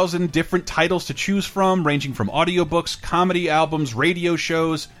 180,000 different titles to choose from, ranging from audiobooks, comedy albums, radio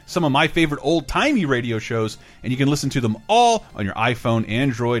shows, some of my favorite old-timey radio shows, and you can listen to them all on your iPhone,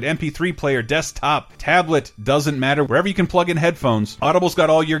 Android, MP3 player, desktop, tablet, doesn't matter, wherever you can plug in headphones. Audible's got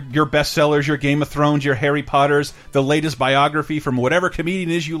all your bestsellers, your Game of Thrones, your Harry Potters, the latest biography from whatever comedian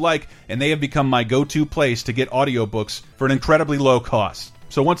it is you like, and they have become my go-to place to get audiobooks for an incredibly low cost.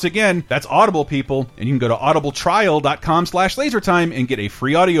 So once again, that's Audible, people, and you can go to audibletrial.com/lasertime and get a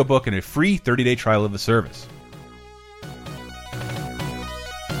free audiobook and a free 30-day trial of the service.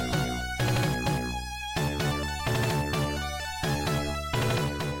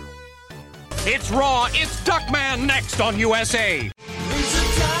 It's Raw, it's Duckman next on USA.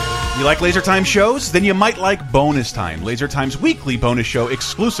 You like Laser Time shows? Then you might like Bonus Time, Laser Time's weekly bonus show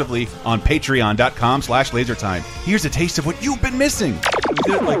exclusively on patreon.com/lasertime. Here's a taste of what you've been missing. We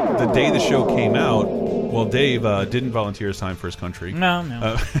did it like the day the show came out. Well, Dave didn't volunteer his time for his country.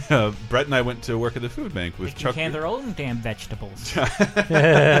 No. Brett and I went to work at the food bank with Chuck. Can their own damn vegetables.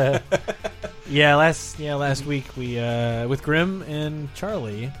 Last week we with Grim and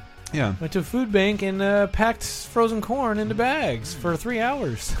Charlie. Yeah, went to a food bank and packed frozen corn into bags for 3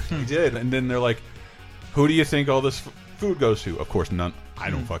 hours. We did, and then they're like, "Who do you think all this food goes to?" Of course, none. I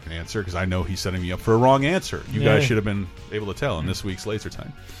don't fucking answer because I know he's setting me up for a wrong answer. You guys should have been able to tell in this week's Laser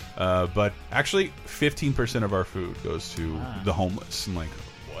Time. But actually, 15% of our food goes to the homeless. And like,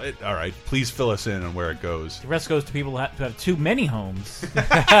 what? All right, please fill us in on where it goes. The rest goes to people who have too many homes.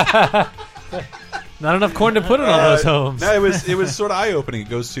 Not enough corn to put in all those homes. No, it was sort of eye opening. It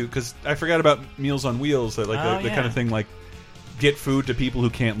goes to because I forgot about Meals on Wheels, that like the kind of thing like get food to people who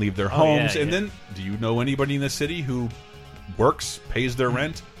can't leave their homes. And then, do you know anybody in the city who works, pays their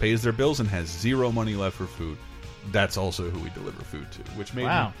rent, pays their bills, and has zero money left for food? that's also who we deliver food to, which made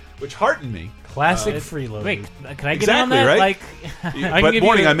Wow. which heartened me. Classic freeload. Wait, can I get Exactly, in on that? right? Like, I But give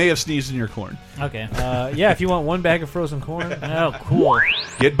warning, you- I may have sneezed in your corn. Okay. Yeah, if you want one bag of frozen corn. Oh, cool.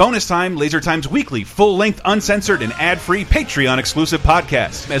 Get Bonus Time, Laser Time's weekly, full-length, uncensored, and ad-free Patreon-exclusive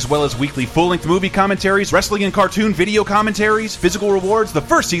podcast, as well as weekly full-length movie commentaries, wrestling and cartoon video commentaries, physical rewards, the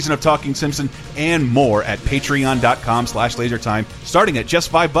first season of Talking Simpson, and more at patreon.com/lasertime, starting at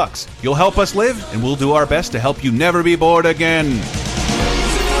just $5. You'll help us live, and we'll do our best to help you never be bored again.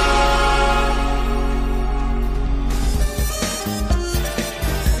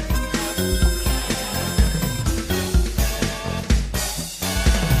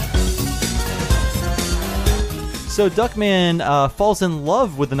 So Duckman falls in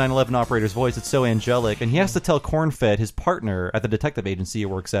love with the 9/11 operator's voice. It's so angelic, and he has to tell Cornfed, his partner at the detective agency he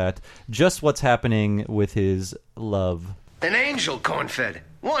works at, just what's happening with his love. An angel, Cornfed.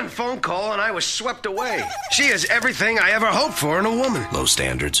 One phone call and I was swept away. She is everything I ever hoped for in a woman. Low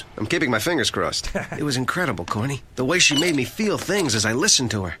standards. I'm keeping my fingers crossed. It was incredible, Corny. The way she made me feel things as I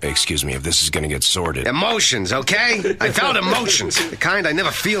listened to her. Excuse me if this is going to get sordid. Emotions, okay? I felt emotions. The kind I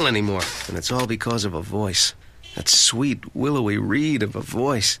never feel anymore. And it's all because of a voice. That sweet, willowy reed of a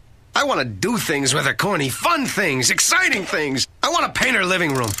voice. I want to do things with her, Corny. Fun things, exciting things. I want to paint her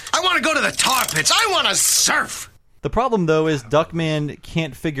living room. I want to go to the tar pits. I want to surf. The problem, though, is Duckman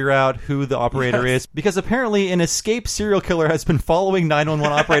can't figure out who the operator is, because apparently an escaped serial killer has been following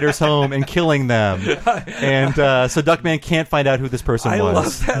 911 operators home and killing them. And so Duckman can't find out who this person I was.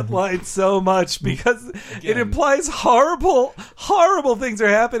 love that line so much because it implies horrible, horrible things are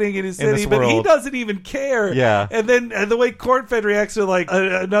happening in his In this city, but he world. doesn't even care. Yeah. And then the way Cornfed reacts to like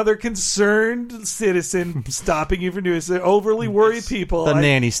another concerned citizen stopping you from doing this, overly worried people. The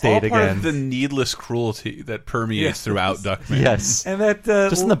nanny state All part again. of the needless cruelty that permeates throughout Duckman. Yes. And that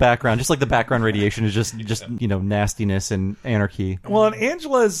just in the background, just like the background radiation is just nastiness and anarchy. Well, and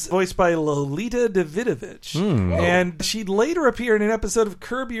Angela's voiced by Lolita Davidovich, and she'd later appear in an episode of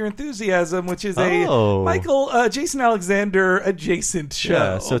Curb Your Enthusiasm, which is a Jason Alexander adjacent show.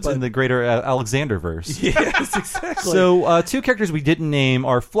 Yeah, so it's in the greater Alexanderverse. Yes, exactly. So two characters we didn't name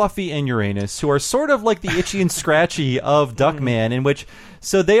are Fluffy and Uranus, who are sort of like the Itchy and Scratchy of Duckman, in which...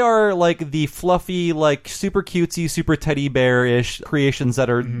 So they are like the fluffy, like super cutesy, super teddy bear-ish creations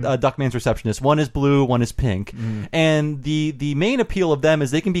that are Duckman's receptionist. One is blue, one is pink. And the main appeal of them is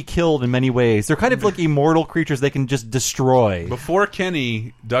they can be killed in many ways. They're kind of like immortal creatures they can just destroy. Before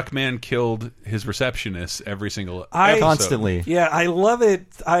Kenny, Duckman killed his receptionist every single episode. Constantly. Yeah, I love it.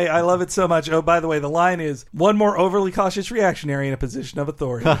 I love it so much. Oh, by the way, the line is, one more overly cautious reactionary in a position of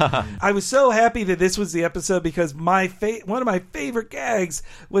authority. I was so happy that this was the episode because one of my favorite gags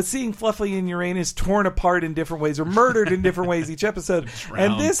was seeing Fluffy and Uranus torn apart in different ways or murdered in different ways each episode.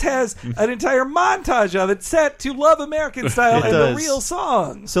 And this has an entire montage of it set to Love American Style and the real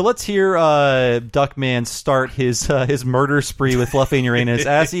song. So let's hear Duckman start his murder spree with Fluffy and Uranus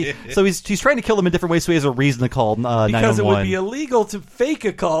as he's trying to kill them in different ways, so he has a reason to call 911. Because it would be illegal to fake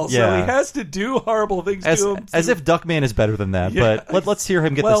a call, so he has to do horrible things to him. As if Duckman is better than that, but let's hear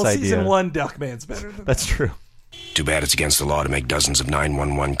him get this idea. Well, season 1 Duckman's better than that. That's true. Too bad it's against the law to make dozens of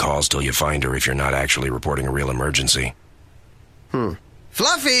 911 calls till you find her if you're not actually reporting a real emergency.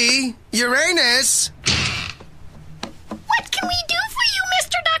 Fluffy! Uranus! What can we do for you,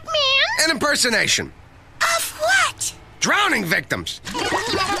 Mr. Duckman? An impersonation. Of what? Drowning victims. Help!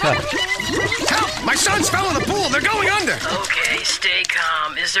 My sons fell in the pool. They're going under. Okay, stay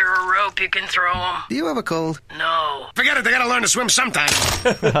calm. Is there a rope you can throw them? Do you have a cold? No. Forget it. They gotta learn to swim sometime.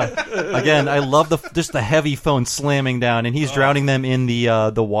 Again, I love just the heavy phone slamming down, and he's drowning them in the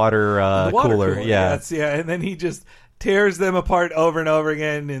water cooler. Yeah. Yes, yeah, and then he just tears them apart over and over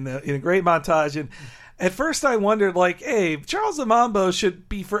again in a great montage. And at first, I wondered, like, hey, Charles and Mambo should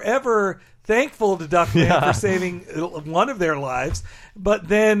be forever thankful to Duckman for saving one of their lives, but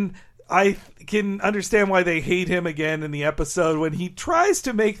then I can understand why they hate him again in the episode when he tries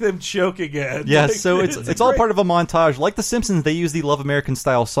to make them choke again. Yes, so it's all part of a montage. Like The Simpsons, they use the Love American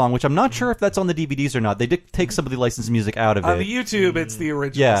Style song, which I'm not sure if that's on the DVDs or not. They did take some of the licensed music out of it. On the YouTube, it's the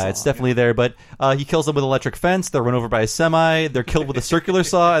original Yeah, song. it's definitely there, but he kills them with an electric fence, they're run over by a semi, they're killed with a circular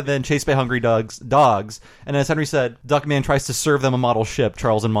saw, and then chased by hungry dogs. And as Henry said, Duckman tries to serve them a model ship,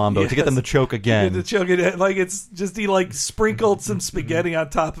 Charles and Mambo, to get them to choke again. To choke it, like it's just he like sprinkled some spaghetti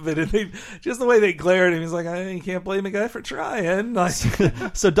on top of it, and they just the way they glare at him, he's like, I can't blame a guy for trying. Like,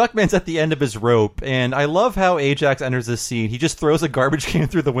 so Duckman's at the end of his rope, and I love how Ajax enters this scene. He just throws a garbage can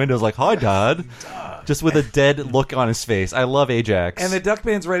through the windows, like, "Hi, Dad." just with a dead look on his face. I love Ajax. And the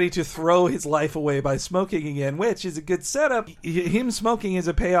Duckman's ready to throw his life away by smoking again, which is a good setup. Him smoking is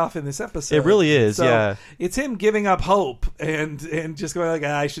a payoff in this episode. It really is, so yeah. It's him giving up hope and just going like,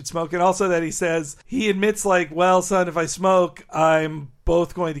 I should smoke. And also that he admits like, well, son, if I smoke, I'm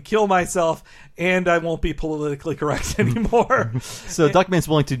both going to kill myself and I won't be politically correct anymore. So Duckman's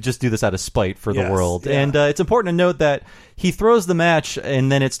willing to just do this out of spite for the world. Yeah. And it's important to note that he throws the match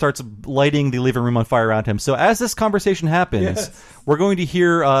and then it starts lighting the living room on fire around him. So as this conversation happens, we're going to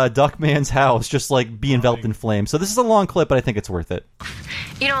hear Duckman's house just like be enveloped in flames. So this is a long clip, but I think it's worth it.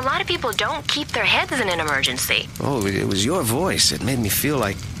 You know, a lot of people don't keep their heads in an emergency. Oh, it was your voice. It made me feel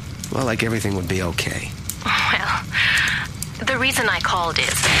like everything would be okay. Well, the reason I called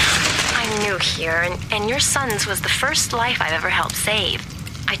is I'm new here, and your son's was the first life I've ever helped save.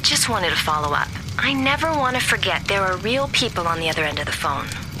 I just wanted to follow up. I never want to forget there are real people on the other end of the phone.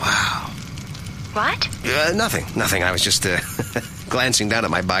 Wow. What? Nothing. I was just glancing down at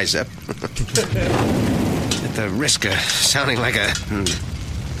my bicep. At the risk of sounding like a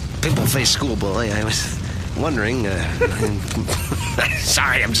pimple-faced schoolboy, I was wondering...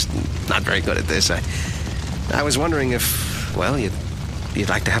 sorry, I'm just not very good at this. I was wondering if, well, you'd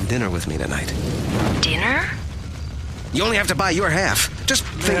like to have dinner with me tonight. Dinner? You only have to buy your half. Just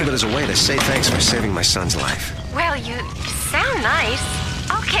think of it as a way to say thanks for saving my son's life. Well, you sound nice.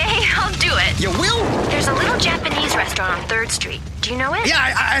 Okay, I'll do it. You will? There's a little Japanese restaurant on 3rd Street. Do you know it?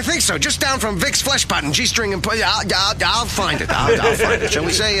 Yeah, I think so. Just down from Vic's Flesh Pot and G-String and... I'll find it. I'll find it. Shall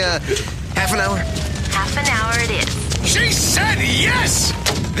we say half an hour? Half an hour it is. She said yes!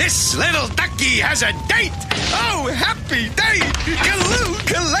 This little ducky has a date! Oh, happy date! Kaloo,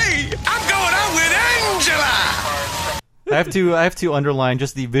 Kalay! I'm going out with Angela! I have to underline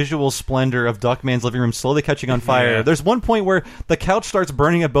just the visual splendor of Duckman's living room slowly catching on fire. Yeah. There's one point where the couch starts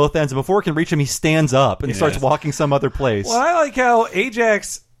burning at both ends, and before it can reach him, he stands up and starts walking some other place. Well, I like how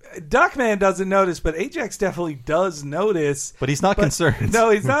Duckman doesn't notice, but Ajax definitely does notice. But he's not concerned. No,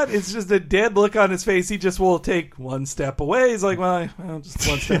 he's not. It's just a dead look on his face. He just will take one step away. He's like, well, just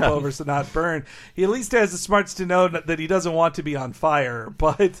one step over so not burn. He at least has the smarts to know that he doesn't want to be on fire.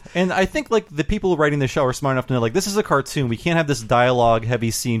 And I think like the people writing the show are smart enough to know like this is a cartoon. We can't have this dialogue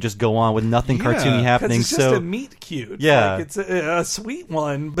heavy scene just go on with nothing cartoony happening. It's just a meet cute. Yeah, like it's a sweet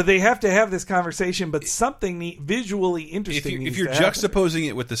one, but they have to have this conversation. But something visually interesting. If you're juxtaposing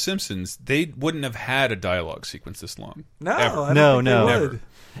it with the Simpsons, they wouldn't have had a dialogue sequence this long. No, ever. I don't think they would.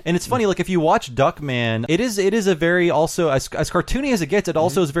 And it's funny, like if you watch Duckman, it is a very also as cartoony as it gets. It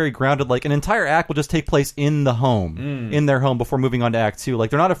also is very grounded. Like an entire act will just take place in the home, in their home before moving on to Act 2. Like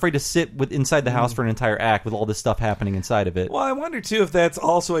they're not afraid to sit inside the house for an entire act with all this stuff happening inside of it. Well, I wonder too if that's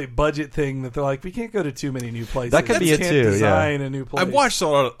also a budget thing that they're like, we can't go to too many new places. That could be it too. Design a new place. I've watched a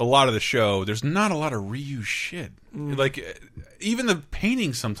lot of the show. There's not a lot of reused shit. Like even the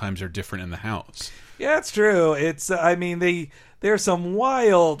paintings sometimes are different in the house. Yeah, it's true. It's I mean there's some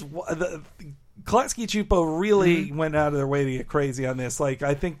wild. Klasky Chupo really went out of their way to get crazy on this. Like,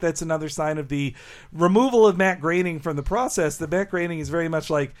 I think that's another sign of the removal of Matt Groening from the process. The Matt Groening is very much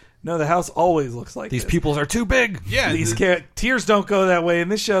like, no, the house always looks like these this. pupils are too big. Yeah, these tears don't go that way. In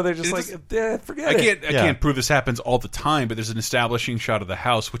this show, they're just forget it. I can't prove this happens all the time, but there's an establishing shot of the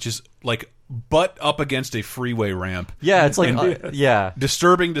house, which is like butt up against a freeway ramp. Yeah, it's like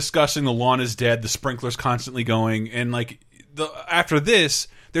disturbing, disgusting. The lawn is dead. The sprinkler's constantly going, and like after this,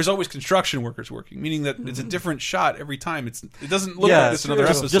 there's always construction workers working, meaning that it's a different shot every time. It doesn't look like this in other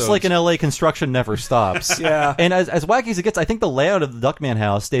episodes. Just like in LA, construction never stops. Yeah. And as wacky as it gets, I think the layout of the Duckman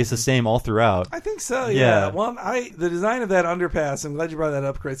house stays the same all throughout. I think so, yeah. Well, the design of that underpass, I'm glad you brought that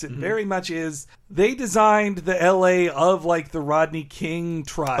up, Chris, it very much is, they designed the LA of like the Rodney King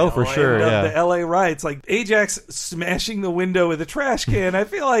trial. Oh, for sure, the LA riots. Like Ajax smashing the window with a trash can. I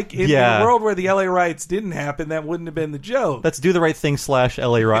feel like in a world where the LA riots didn't happen, that wouldn't have been the joke. Let's do the right thing /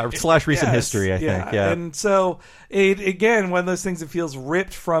 LA riot / recent history, I think. Yeah. And so, again, one of those things that feels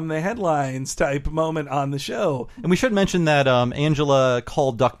ripped from the headlines type moment on the show. And we should mention that Angela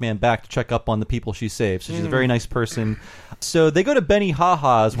called Duckman back to check up on the people she saved. So she's a very nice person. So they go to Benny Ha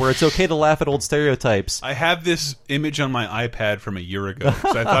Ha's, where it's okay to laugh at old stereotypes. I have this image on my iPad from a year ago,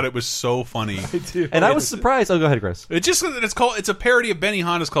 because I thought it was so funny. I do. And I was surprised. Oh, go ahead, Chris. It's a parody of Benny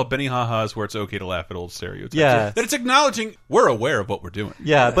Ha. It's called Benny Ha Ha's, where it's okay to laugh at old stereotypes. Yeah. That it's acknowledging we're aware of what we're doing.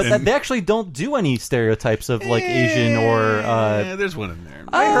 Yeah, but they actually don't do any stereotypes of like Asian or. There's one in there.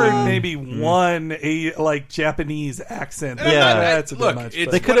 I heard maybe one like Japanese accent. That's a bit much.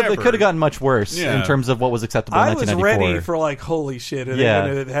 They could have gotten much worse in terms of what was acceptable in 1994. I was ready for like, holy shit, are they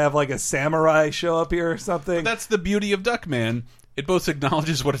going to have like a samurai show up here or something? But that's the beauty of Duckman. it both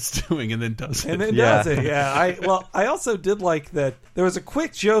acknowledges what it's doing and then does it. And then does it, yeah. I also did like that there was a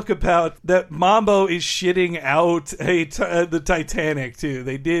quick joke about that Mambo is shitting out the Titanic too.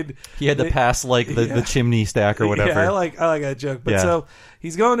 They did. He had to pass the chimney stack or whatever. Yeah, I like that joke. But so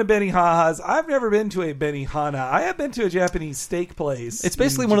he's going to Benihaha's. I've never been to a Benihana. I have been to a Japanese steak place. It's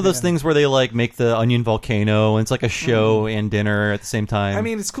basically one of those things where they like make the onion volcano, and it's like a show and dinner at the same time. I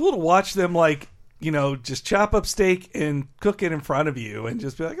mean, it's cool to watch them just chop up steak and cook it in front of you and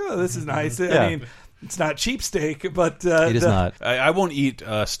just be like, oh, this is nice. I mean, it's not cheap steak, but it is not. I won't eat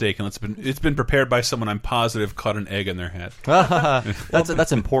steak unless it's been prepared by someone I'm positive caught an egg in their head.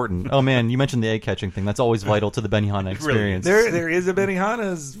 That's important. Oh man, you mentioned the egg catching thing. That's always vital to the Benihana experience. There is a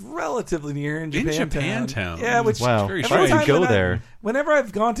Benihana's relatively near in Japantown. Yeah, which wow. Why would you go there? Whenever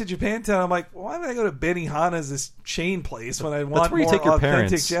I've gone to Japantown, I'm like, why would I go to Benihana's, this chain place, when I want That's where you more take your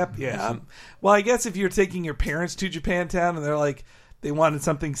authentic parents. Yeah. Well, I guess if you're taking your parents to Japantown and they're like, they wanted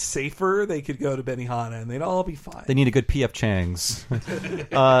something safer, they could go to Benihana and they'd all be fine. They need a good P.F. Chang's.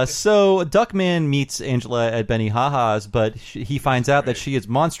 So Duckman meets Angela at Benihaha's, but he finds out that she is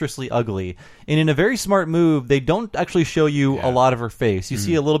monstrously ugly. And in a very smart move, they don't actually show you a lot of her face. You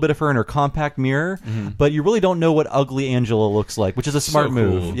see a little bit of her in her compact mirror, but you really don't know what ugly Angela looks like, which is a smart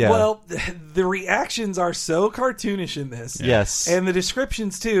move. Yeah. Well, the reactions are so cartoonish in this. Yes. And the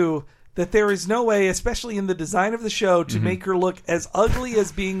descriptions, too, that there is no way, especially in the design of the show, to make her look as ugly as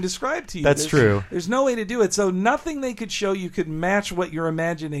being described to you. That's true. There's no way to do it. So nothing they could show you could match what your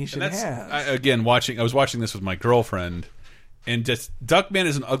imagination has. I was watching this with my girlfriend, and just Duckman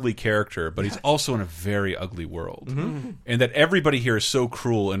is an ugly character, but he's also in a very ugly world. And that everybody here is so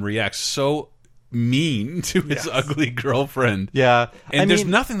cruel and reacts so mean to his ugly girlfriend. Yeah. And there's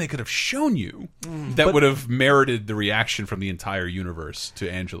nothing they could have shown you that would have merited the reaction from the entire universe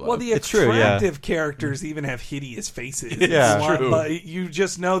to Angela. Well, the attractive characters even have hideous faces. Yeah, true. But you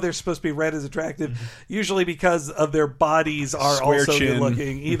just know they're supposed to be read as attractive, usually because of their bodies are Square also chin. good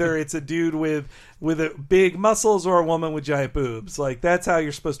looking. Either it's a dude with a big muscles or a woman with giant boobs. Like, that's how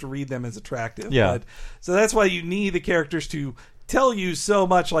you're supposed to read them as attractive. Yeah. So that's why you need the characters to tell you so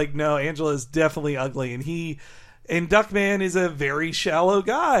much, like, no, Angela is definitely ugly, and Duckman is a very shallow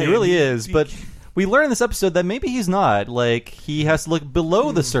guy. He really is, but we learn in this episode that maybe he's not. Like, he has to look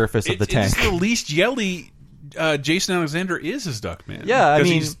below the surface of the tank. It's the least yelly Jason Alexander is as Duckman. Yeah, I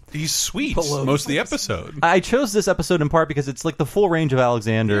mean, he's sweet most of the episode. I chose this episode in part because it's like the full range of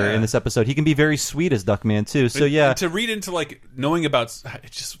Alexander in this episode. He can be very sweet as Duckman too. So and to read into like knowing about,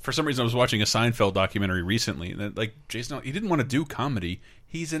 just for some reason I was watching a Seinfeld documentary recently, and like Jason, he didn't want to do comedy.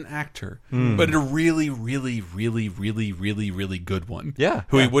 He's an actor, but a really, really, really, really, really, really good one. Yeah,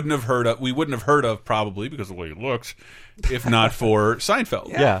 who we wouldn't have heard of. We wouldn't have heard of probably because of the way he looks, if not for Seinfeld.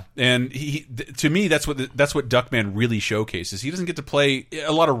 Yeah. And to me, that's what Duckman really showcases. He doesn't get to play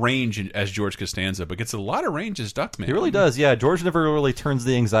a lot of range as George Costanza, but gets a lot of range as Duckman. He really does. Yeah, George never really turns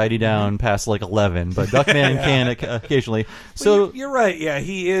the anxiety down past like 11, but Duckman can occasionally. So you're right. Yeah,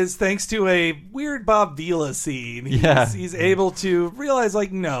 he is, thanks to a weird Bob Vila scene. He's able to realize, like,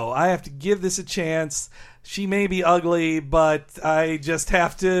 no, I have to give this a chance. She may be ugly, but I just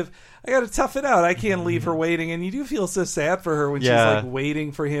have to. I got to tough it out. I can't leave her waiting, and you do feel so sad for her when she's like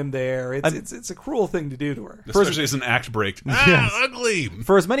waiting for him there. It's a cruel thing to do to her, especially as an act break. Ugly.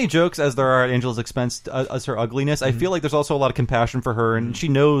 For as many jokes as there are at Angela's expense as her ugliness, I feel like there's also a lot of compassion for her, and she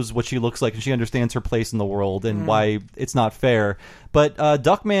knows what she looks like, and she understands her place in the world and why it's not fair. But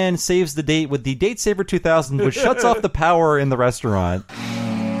Duckman saves the date with the Date Saver 2000, which shuts off the power in the restaurant.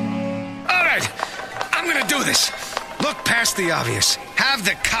 All right, I'm gonna do this. Look past the obvious. Have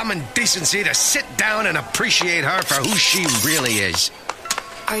the common decency to sit down and appreciate her for who she really is.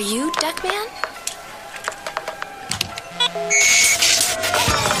 Are you Duckman?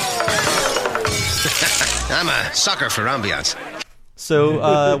 I'm a sucker for ambiance.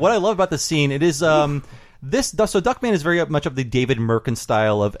 So what I love about this scene, it is so Duckman is very much of the David Merkin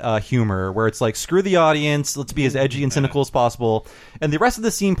style of humor, where it's like, screw the audience, let's be as edgy and cynical as possible. And the rest of the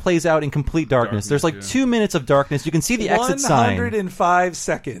scene plays out in complete darkness. There's like 2 minutes of darkness. You can see the exit sign. 105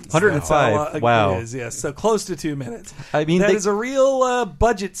 seconds. 105. Wow. It is, yes. So close to 2 minutes. I mean, that is a real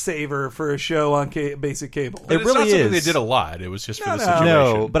budget saver for a show on basic cable. But it really is. They did a lot. It was just for the situation.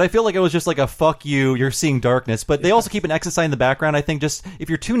 No, but I feel like it was just like a fuck you. You're seeing darkness, but they also keep an exit sign in the background. I think just if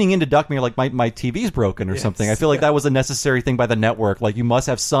you're tuning into Duckman, you're like, my TV's broken or something. I feel like that was a necessary thing by the network. Like, you must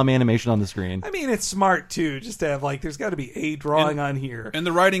have some animation on the screen. I mean, it's smart too, just to have like, there's got to be a drawing on here. And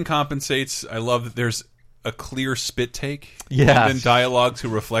the writing compensates. I love that there's a clear spit take. Yeah. And then dialogue to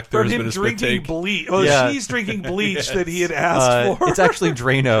reflect there From has him been a spit drinking take. bleach. She's drinking bleach that he had asked for. It's actually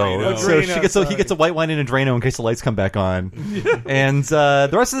Drano. So Drano, he gets a white wine and a Drano in case the lights come back on. And the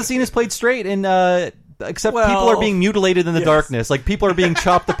rest of the scene is played straight, and except people are being mutilated in the darkness. Like, people are being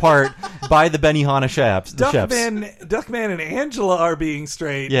chopped apart by the Benihana chefs. Duckman and Angela are being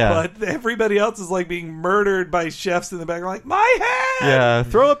straight, but everybody else is like being murdered by chefs in the back. Like, my head! Yeah,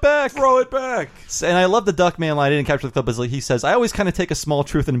 throw it back! Throw it back! And I love the Duckman line. I didn't capture the clip, but he says, I always kind of take a small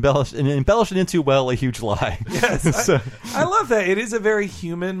truth and embellish it into, well, a huge lie. Yes, I love that. It is a very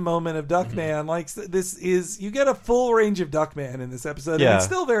human moment of Duckman. Like, you get a full range of Duckman in this episode, and it's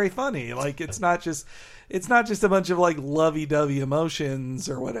still very funny. Like, it's not just a bunch of like lovey-dovey emotions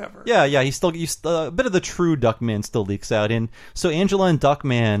or whatever. Yeah, a bit of the true Duckman still leaks out. And so Angela and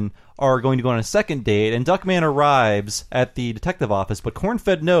Duckman are going to go on a second date, and Duckman arrives at the detective office, but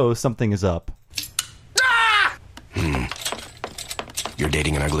Cornfed knows something is up. You're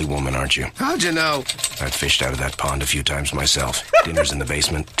dating an ugly woman, aren't you? How'd you know? I've fished out of that pond a few times myself. Dinners in the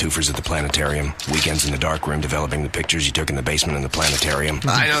basement, twofers at the planetarium, weekends in the dark room developing the pictures you took in the basement and the planetarium.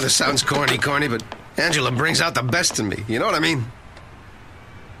 I know this sounds corny, but Angela brings out the best in me. You know what I mean?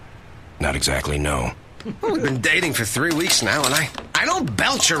 Not exactly, no. Well, we've been dating for 3 weeks now, and I don't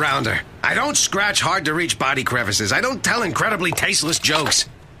belch around her. I don't scratch hard-to-reach body crevices. I don't tell incredibly tasteless jokes.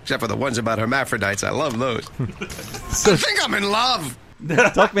 Except for the ones about hermaphrodites. I love those. I think I'm in love.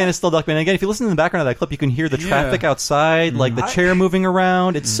 Duckman is still Duckman. Again, if you listen to the background of that clip, you can hear the traffic outside, like the chair moving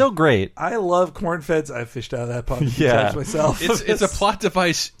around. It's so great. I love Cornfeds. I fished out of that pond times myself. It's a plot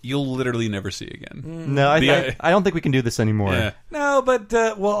device you'll literally never see again. No, I don't think we can do this anymore. Yeah. No, but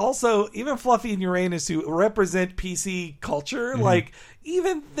also even Fluffy and Uranus, who represent PC culture, like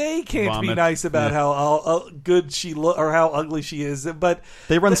even they can't be nice about how good she or how ugly she is. But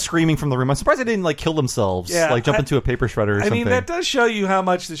they run screaming from the room. I'm surprised they didn't like kill themselves, like jump into a paper shredder or something. I mean, that does show you how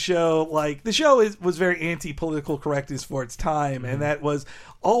much the show was very anti-political correctness for its time, and that was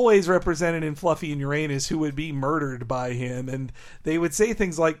always represented in Fluffy and Uranus, who would be murdered by him, and they would say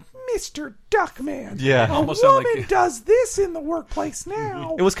things like, Mr. Duckman, a woman does this in the workplace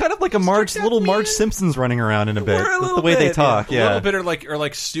now. It was kind of like a Marge Simpsons running around in a bit. The way they talk, a little bit, or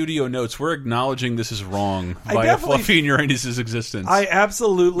like studio notes. We're acknowledging this is wrong by Fluffy and Uranus' existence. I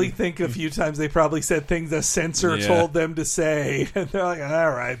absolutely think a few times they probably said things a censor told them to say, and they're like,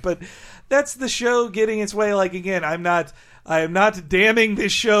 all right, but that's the show getting its way. Like, again, I am not damning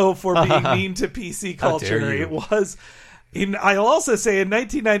this show for being mean to PC culture. It was. I'll also say in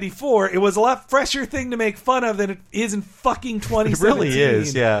 1994, it was a lot fresher thing to make fun of than it is in fucking 2017. It really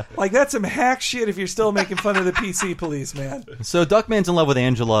is, yeah. Like, that's some hack shit if you're still making fun of the PC police, man. So Duckman's in love with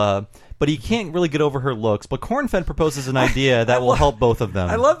Angela, but he can't really get over her looks. But Cornfed proposes an idea that will help both of them.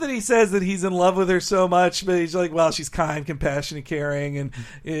 I love that he says that he's in love with her so much, but he's like, well, she's kind, compassionate, caring, and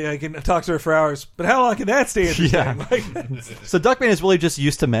I can talk to her for hours. But how long can that stay interesting? Yeah. So Duckman is really just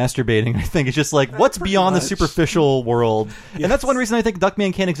used to masturbating, I think. It's just like, what's beyond the superficial world? Yes. And that's one reason I think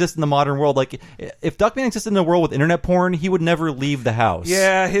Duckman can't exist in the modern world. Like, if Duckman existed in a world with internet porn, he would never leave the house.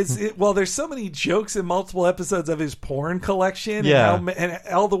 Yeah, there's so many jokes in multiple episodes of his porn collection, and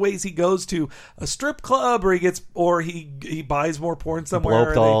all the ways he goes to a strip club, or he buys more porn somewhere,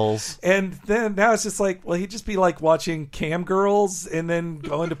 blow dolls, and then now it's just like, well, he'd just be like watching cam girls and then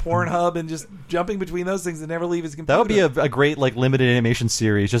going to Pornhub and just jumping between those things and never leave his computer. That would be a great like limited animation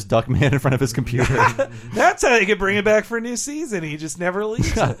series, just Duckman in front of his computer. That's how they could bring it back for a new season. He just never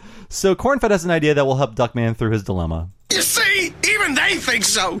leaves. So Cornfed has an idea that will help Duckman through his dilemma. You see, even they think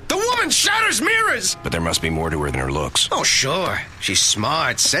so. The woman shatters mirrors. But there must be more to her than her looks. Oh, sure. She's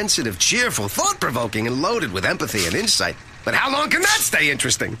smart, sensitive, cheerful, thought-provoking, and loaded with empathy and insight. But how long can that stay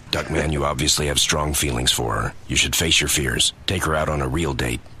interesting? Duckman, you obviously have strong feelings for her. You should face your fears. Take her out on a real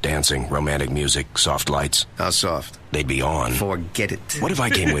date. Dancing, romantic music, soft lights. How soft? They'd be on. Forget it. What if I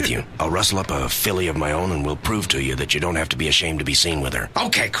came with you? I'll rustle up a filly of my own and we'll prove to you that you don't have to be ashamed to be seen with her.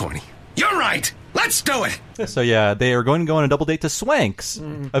 Okay, Corny. You're right. Let's do it. So yeah, they are going to go on a double date to Swanks,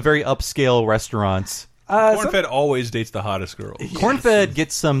 a very upscale restaurant. Cornfed always dates the hottest girls. Cornfed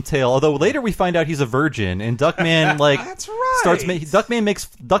gets some tail, although later we find out he's a virgin, and Duckman that's right.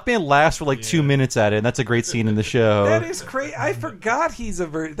 Duckman laughs for like 2 minutes at it, and that's a great scene in the show. That is crazy. I forgot he's a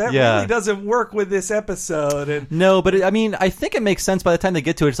virgin. That really doesn't work with this episode. No, but I think it makes sense by the time they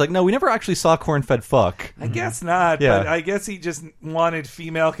get to it. It's like, no, we never actually saw Cornfed fuck. I guess not. Yeah. But I guess he just wanted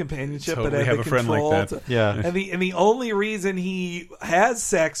female companionship, totally but have a friend like that. Yeah. And the only reason he has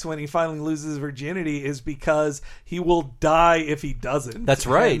sex when he finally loses his virginity is because he will die if he doesn't. That's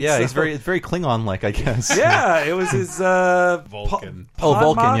right. And yeah, so, he's very Klingon-like, I guess. Yeah, it was his Vulcan.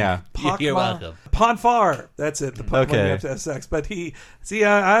 Vulcan. Yeah. You're welcome. Pon farr. That's it. The pun when you have to have sex. But I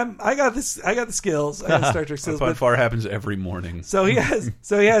got this. I got the skills. I got the Star Trek skills. Pon farr happens every morning. So he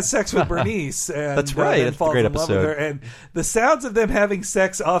has sex with Bernice. And, that's right. That's a great in love episode. with her. And the sounds of them having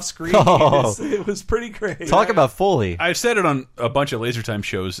sex off screen, it was pretty great. Talk about Foley. I've said it on a bunch of Laser Time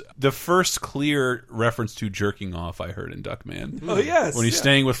shows. The first clear reference to jerking off I heard in Duckman. Oh, yes. When he's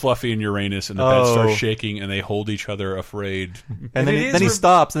staying with Fluffy and Uranus and the bed starts shaking and they hold each other afraid. And then he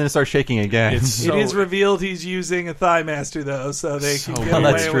stops and then it starts shaking again. It is revealed he's using a Thigh Master, though, so they can get away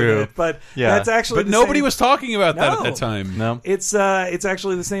that's true. with it. But that's actually But nobody was talking about that at that time. No. It's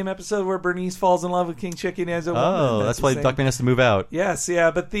actually the same episode where Bernice falls in love with King Chicken as a woman. Oh, that's why Duckman has to move out. Yes,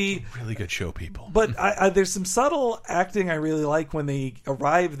 yeah, but really good show, people. But there's some subtle acting I really like when they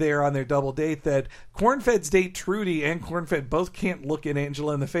arrive there on their double date, that Cornfed's date Trudy and Cornfed both can't look at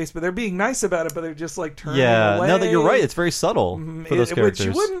Angela in the face, but they're being nice about it, but they're just like turning away. No, that you're right. It's very subtle for those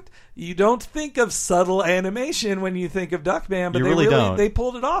characters. Which you don't think of subtle animation when you think of Duckman, but you they really don't. They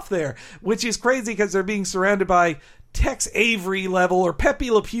pulled it off there, which is crazy because they're being surrounded by Tex Avery level or Pepe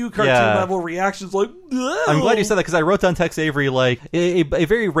Le Pew cartoon level reactions like, "Whoa." I'm glad you said that because I wrote down Tex Avery like a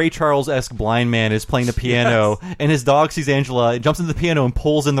very Ray Charles-esque blind man is playing the piano and his dog sees Angela, jumps into the piano and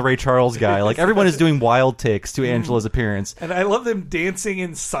pulls in the Ray Charles guy. Like everyone is doing wild takes to Angela's appearance. And I love them dancing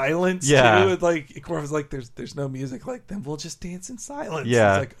in silence too. And like Cornfed's like, there's no music, like then we'll just dance in silence.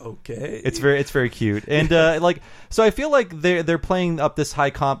 Yeah. It's like, okay. It's very cute. And so I feel like they're playing up this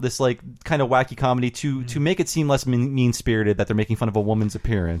this like kind of wacky comedy to make it seem less mean-spirited that they're making fun of a woman's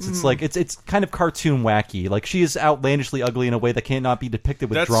appearance. It's like it's kind of cartoon wacky. Like she is outlandishly ugly in a way that cannot be depicted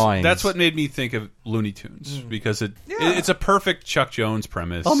with drawings. That's what made me think of Looney Tunes because it's a perfect Chuck Jones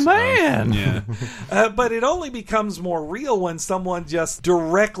premise. Oh man, yeah. But it only becomes more real when someone just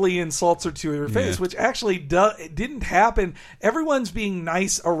directly insults her to her face, which actually didn't happen. Everyone's being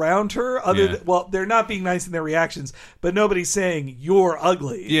nice around her. They're not being nice in their reactions, but nobody's saying you're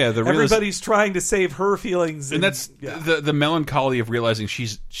ugly. Yeah, everybody's trying to save her feelings, and that's the melancholy of realizing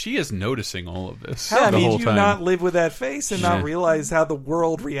she is noticing all of this. How do you not live with that face and not realize how the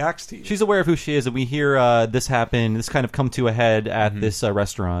world reacts to you? She's aware of who she is, and we hear this happen. This kind of come to a head at this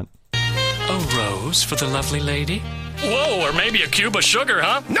restaurant. A rose for the lovely lady? Whoa, or maybe a cube of sugar,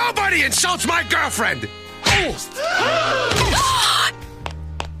 huh? Nobody insults my girlfriend!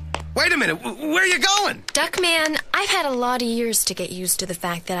 Wait a minute, where are you going? Duckman, I've had a lot of years to get used to the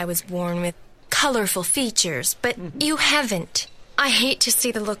fact that I was born with colorful features, but you haven't. I hate to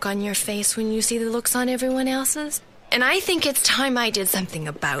see the look on your face when you see the looks on everyone else's, and I think it's time I did something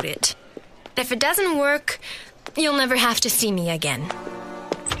about it. If it doesn't work, you'll never have to see me again.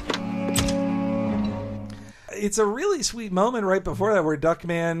 It's a really sweet moment right before that where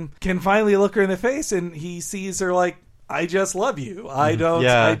Duckman can finally look her in the face and he sees her like, I just love you. I don't.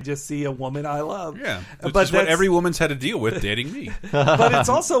 Yeah. I just see a woman I love. Yeah, but that's what every woman's had to deal with dating me. But it's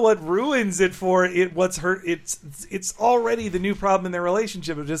also what ruins it for it. What's her? It's already the new problem in their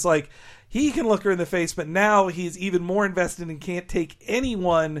relationship of just like he can look her in the face, but now he's even more invested and can't take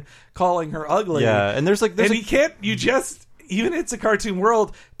anyone calling her ugly. Yeah, and he can't. You just even it's a cartoon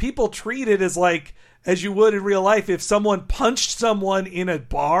world. People treat it as like. As you would in real life, if someone punched someone in a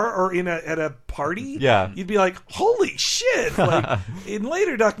bar or at a party, you'd be like, "Holy shit!" Like in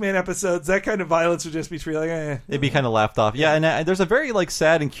later Duckman episodes, that kind of violence would just be treated like, eh. It'd be kind of laughed off. Yeah, and there's a very like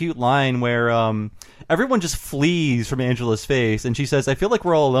sad and cute line where everyone just flees from Angela's face, and she says, "I feel like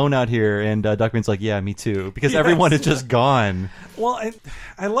we're all alone out here." And Duckman's like, "Yeah, me too," because everyone is just gone. Well,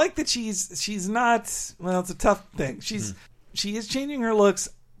 I like that she's not. Well, it's a tough thing. She is changing her looks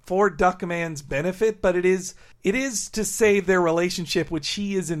for Duckman's benefit, but it is to save their relationship, which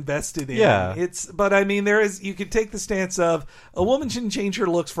he is invested in. Yeah. But I mean, you could take the stance of a woman shouldn't change her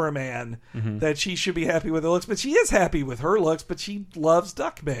looks for a man, that she should be happy with her looks, but she is happy with her looks, but she loves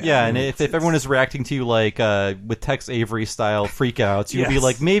Duckman. Yeah, and if everyone is reacting to you like with Tex Avery style freakouts, you'd be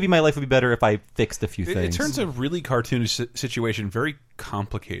like, maybe my life would be better if I fixed a few things. It turns a really cartoonish situation very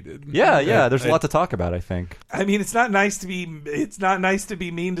complicated. Yeah, there's a lot to talk about, I think. I mean, it's not nice to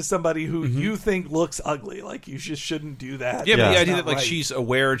be mean to somebody who you think looks ugly. Like, you just shouldn't do that. Yeah, but the idea that like she's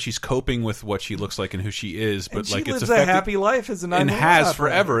aware and she's coping with what she looks like and who she is, but and like she it's lives a happy life as an and has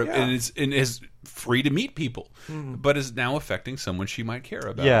forever, and is free to meet people, but is now affecting someone she might care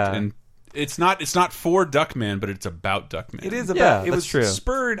about. Yeah. And it's not for Duckman, but it's about Duckman. It is about. It was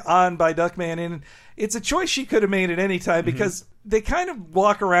spurred on by Duckman, and it's a choice she could have made at any time because they kind of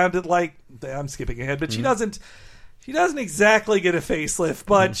walk around it like I'm skipping ahead, but she doesn't. She doesn't exactly get a facelift,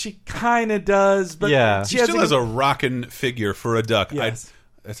 but she kind of does. But she still has a rockin' figure for a duck. Yes.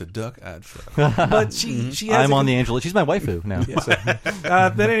 That's a duck I'd fuck. But she has I'm on the Angela. She's my waifu now. Yeah. So.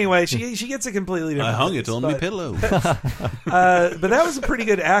 But anyway, she gets a completely different. I hung place, it on my pillow. But that was a pretty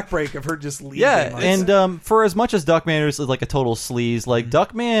good act break of her just leaving. Yeah, and for as much as Duckman is like a total sleaze, like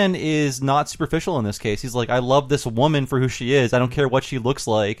Duckman is not superficial in this case. He's like, I love this woman for who she is. I don't care what she looks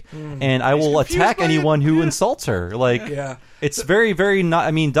like, and I will attack anyone who insults her. Like, it's very, very not.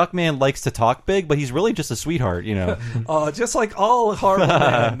 I mean, Duckman likes to talk big, but he's really just a sweetheart, you know. Just like all horrible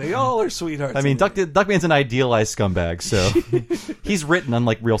men, they all are sweethearts. I mean, Duckman's an idealized scumbag, so he's written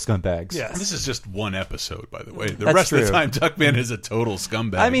unlike real scumbags. Yes. This is just one episode, by the way. The That's rest of the true. time, Duckman is a total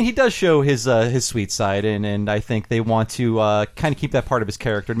scumbag. I mean, he does show his sweet side, and I think they want to kind of keep that part of his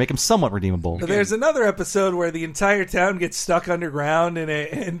character and make him somewhat redeemable. But there's another episode where the entire town gets stuck underground,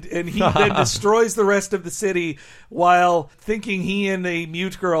 and he then destroys the rest of the city while thinking he and the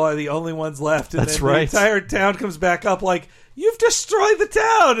mute girl are the only ones left. And That's then right. The entire town comes back up like, you've destroyed the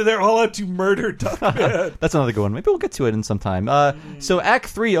town, and they're all out to murder Duckman. That's another good one. Maybe we'll get to it in some time. So Act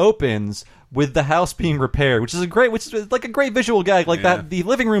 3 opens with the house being repaired, which is like a great visual gag. Like that, the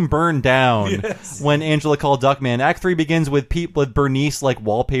living room burned down when Angela called Duckman. Act 3 begins with Bernice like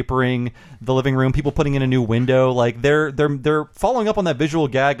wallpapering the living room, people putting in a new window. Like they're following up on that visual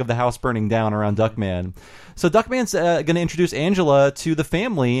gag of the house burning down around Duckman. So Duckman's going to introduce Angela to the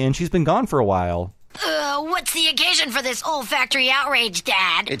family, and she's been gone for a while. What's the occasion for this olfactory outrage,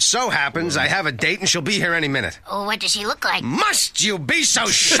 Dad? It so happens I have a date and she'll be here any minute. Oh, what does she look like? Must you be so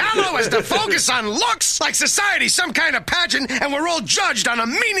shallow as to focus on looks? Like society's some kind of pageant and we're all judged on a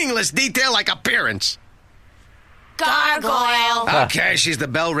meaningless detail like appearance. Gargoyle. Okay, she's the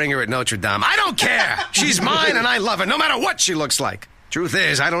bell ringer at Notre Dame. I don't care. She's mine and I love her no matter what she looks like. Truth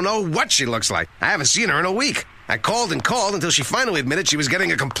is, I don't know what she looks like. I haven't seen her in a week. I called and called until she finally admitted she was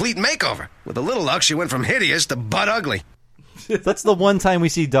getting a complete makeover. With a little luck, she went from hideous to butt ugly. That's the one time we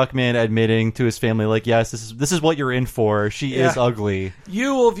see Duckman admitting to his family, like, yes, this is what you're in for. She is ugly.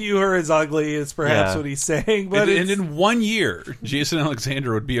 You will view her as ugly, is perhaps what he's saying. But and in 1 year, Jason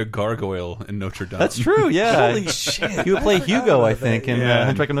Alexander would be a gargoyle in Notre Dame. That's true, yeah. Holy shit. He would play Hugo, I think, in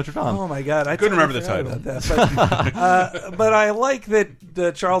Hunchback of Notre Dame. Oh, my God. I couldn't remember the forgot title. about that. But I like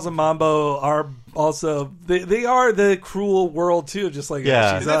that Charles and Mambo are also, they are the cruel world, too, just like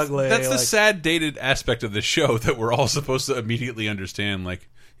she's ugly. That's the like, sad, dated aspect of the show that we're all supposed to immediately understand, like,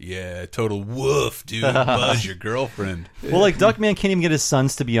 yeah, total woof, dude. Buzz your girlfriend. Well, like Duckman can't even get his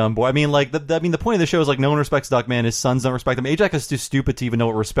sons to be on board. I mean, like the point of the show is like no one respects Duckman. His sons don't respect him. Ajax is too stupid to even know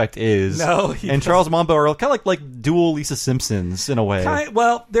what respect is. No, and Charles and Mambo are kind of like dual Lisa Simpsons in a way.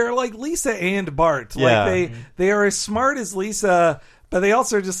 Well, they're like Lisa and Bart. Yeah. Like they are as smart as Lisa, but they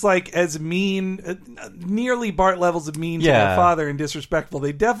also are just like as mean, nearly Bart levels of mean to their father and disrespectful.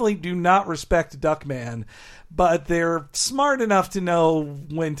 They definitely do not respect Duckman, but they're smart enough to know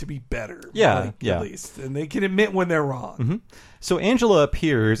when to be better. At least. And they can admit when they're wrong. Mm-hmm. So Angela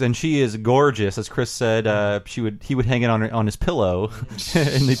appears, and she is gorgeous, as Chris said. He would hang it on his pillow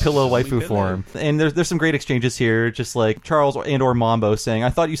in the pillow waifu form. And there's some great exchanges here, just like Charles and or Mambo saying, "I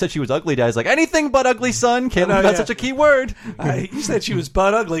thought you said she was ugly." Dad's like, "Anything but ugly, son." Can't believe that's such a key word. You said she was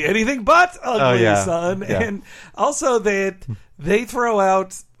butt ugly. Anything but ugly, son. Yeah. And also that they throw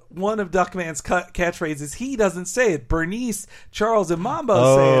out one of Duckman's catchphrases. He doesn't say it. Bernice, Charles, and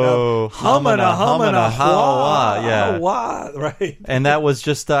Mambo say it. Humana, hawa. Yeah. Hawa, right. And that was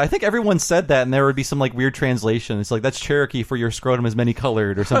just, I think everyone said that, and there would be some like weird translation. It's like, that's Cherokee for your scrotum is many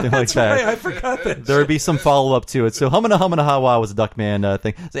colored or something like that. Right. I forgot that. There would be some follow up to it. So humana hawa was a Duckman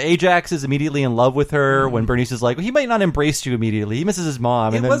thing. So Ajax is immediately in love with her when Bernice is like, well, he might not embrace you immediately. He misses his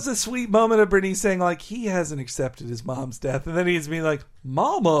mom. It was a sweet moment of Bernice saying like, he hasn't accepted his mom's death. And then he's being like,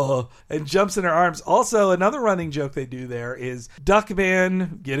 Mama, and jumps in her arms. Also, another running joke they do there is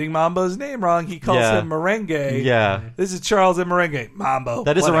Duckman getting Mambo's name wrong. He calls him Merengue. Yeah. This is Charles and Merengue. Mambo.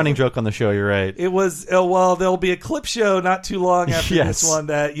 That is a running joke on the show, you're right. It was, well, there'll be a clip show not too long after this one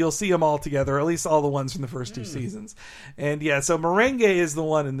that you'll see them all together, or at least all the ones from the first two seasons. And so Merengue is the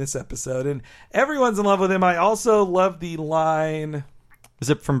one in this episode, and everyone's in love with him. I also love the line... Is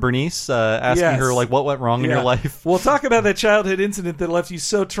it from Bernice asking her, like, what went wrong in your life? We'll talk about that childhood incident that left you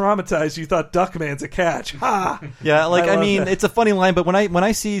so traumatized you thought Duckman's a catch. Ha! Yeah, like, I mean, it's a funny line, but when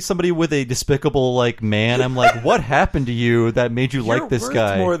I see somebody with a despicable, like, man, I'm like, what happened to you that made you like this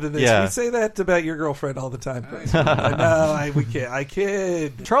guy? More than this. Yeah. We say that about your girlfriend all the time. No, we can't. I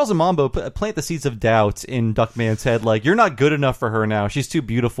kid. Charles and Mambo plant the seeds of doubt in Duckman's head, like, you're not good enough for her now. She's too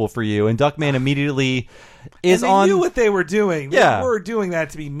beautiful for you. And Duckman immediately is and they knew what they were doing. They were doing doing that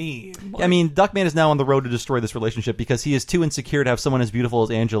to be mean. I mean, Duckman is now on the road to destroy this relationship because he is too insecure to have someone as beautiful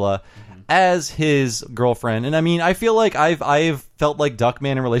as Angela as his girlfriend. And I mean, I feel like I've felt like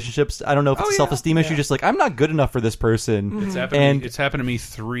Duckman in relationships. I don't know if it's a self-esteem issue, just like I'm not good enough for this person. It's happened. It's happened to me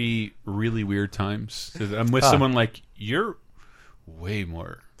 3 really weird times. I'm with someone like, you're way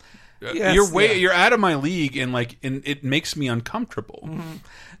more. You're out of my league, and it makes me uncomfortable.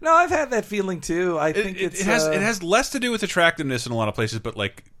 No, I've had that feeling too. I think it has less to do with attractiveness in a lot of places, but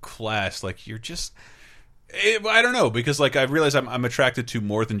like class, like you're just. I don't know, because like I realize I'm attracted to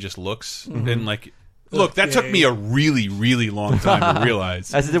more than just looks, and like. Look, that took me a really, really long time to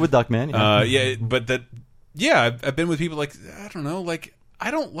realize. As it did with Duckman. I've been with people like, I don't know, like,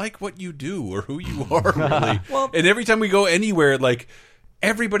 I don't like what you do or who you are, really. And every time we go anywhere, like,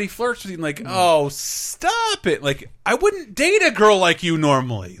 everybody flirts with you, like, oh, stop it. Like, I wouldn't date a girl like you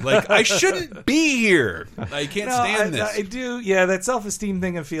normally. Like, I shouldn't be here. I can't stand this. I do, that self-esteem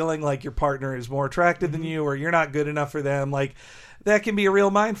thing of feeling like your partner is more attractive than you or you're not good enough for them, like, that can be a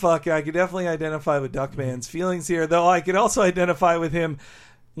real mindfuck. I could definitely identify with Duckman's feelings here, though I could also identify with him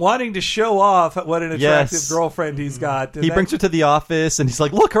wanting to show off what an attractive girlfriend he's got. And he brings her to the office, and he's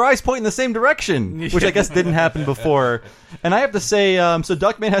like, look, her eyes point in the same direction, which I guess didn't happen before. And I have to say, so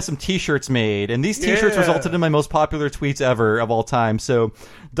Duckman has some T-shirts made, and these T-shirts resulted in my most popular tweets ever of all time. So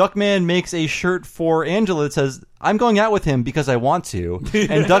Duckman makes a shirt for Angela that says, I'm going out with him because I want to.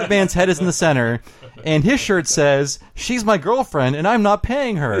 And Duckman's head is in the center. And his shirt says, she's my girlfriend and I'm not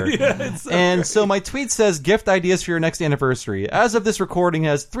paying her. So my tweet says, gift ideas for your next anniversary. As of this recording, it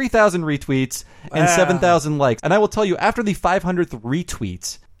has 3,000 retweets and 7,000 likes. And I will tell you, after the 500th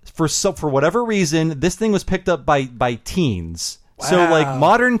retweet, for whatever reason, this thing was picked up by teens. So, like,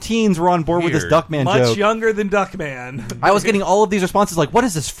 modern teens were on board with this Duckman joke. Much younger than Duckman. I was getting all of these responses like, what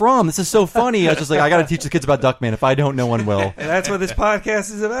is this from? This is so funny. I was just like, I got to teach the kids about Duckman. If I don't, no one will. And that's what this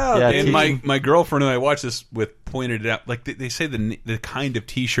podcast is about. Yeah, and my girlfriend who I watched this with pointed it out. Like, they say the kind of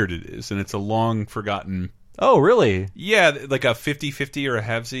T-shirt it is, and it's a long forgotten... Oh, really? Yeah, like a 50-50 or a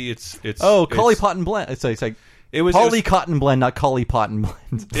halvesy. It's Collie Pot and Blend. It's like... It was Cotton Blend, not Collie Pot and Blend.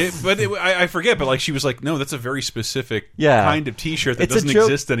 I forget, but like she was like, no, that's a very specific kind of T-shirt that doesn't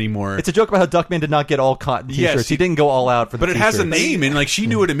exist anymore. It's a joke about how Duckman did not get all cotton T-shirts. He didn't go all out for the But it T-shirts. has a name, and like she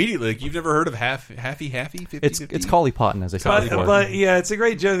knew it immediately. Like, you've never heard of Happy? 50-50? It's Collie Pot, as I said before. But yeah, it's a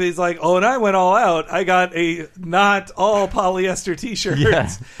great joke. He's like, and I went all out. I got a not all polyester T-shirt.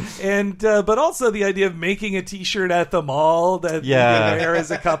 And but also the idea of making a T-shirt at the mall that they wear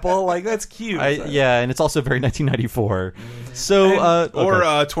as a couple, like that's cute. And it's also very 1994. So,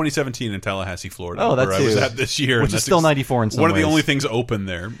 2017 in Tallahassee, Florida. Oh, that's where I was at this year, which is still 94 in some one ways. of the only things open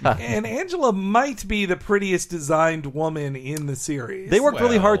there. And Angela might be the prettiest designed woman in the series. They worked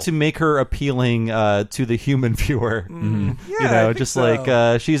really hard to make her appealing to the human viewer.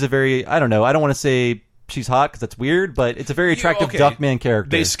 She's a very, I don't know, I don't want to say she's hot because that's weird, but it's a very attractive Duckman character.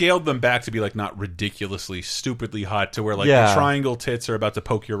 They scaled them back to be like not ridiculously, stupidly hot to where like the triangle tits are about to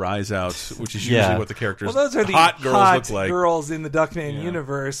poke your eyes out, which is usually what the characters. Well, those are the hot girls look like. Girls in the Duckman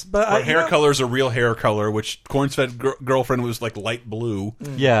universe, but her hair color is a real hair color, which Corn's girlfriend was like light blue.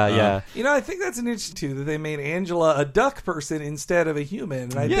 Yeah. You know, I think that's an interesting too that they made Angela a duck person instead of a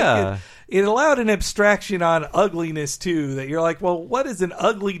human. And I think it allowed an abstraction on ugliness too. That you're like, well, what is an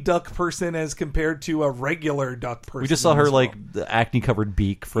ugly duck person as compared to a regular duck person? We just saw her like the acne-covered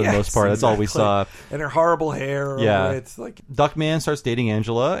beak for the most part. That's all we saw. And her horrible hair. It's like Duckman starts dating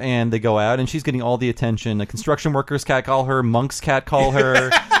Angela, and they go out, and she's getting all the attention. The construction workers cat call her, monks cat call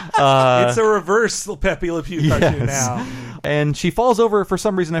her. It's a reverse Pepe Le Pew cartoon now. And she falls over for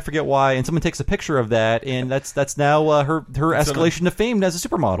some reason, I forget why, and someone takes a picture of that, and that's now her escalation to fame as a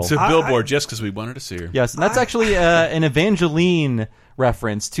supermodel. It's a billboard just because we wanted to see her. Yes, and that's actually an Evangeline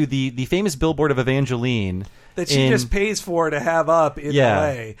reference to the famous billboard of Evangeline that she just pays for to have up in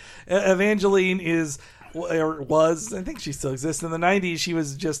LA. Evangeline is or was, I think she still exists. In the 90s, she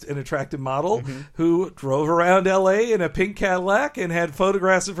was just an attractive model who drove around LA in a pink Cadillac and had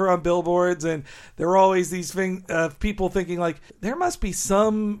photographs of her on billboards. And there were always these people thinking, like, there must be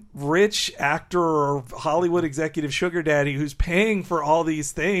some rich actor or Hollywood executive sugar daddy who's paying for all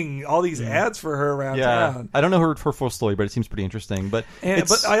these ads for her around town. I don't know her full story, but it seems pretty interesting. But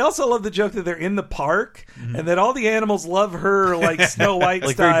I also love the joke that they're in the park and that all the animals love her, like Snow White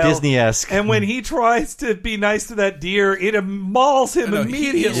like style. very Disney-esque. And when he tries to be nice to that deer, it mauls him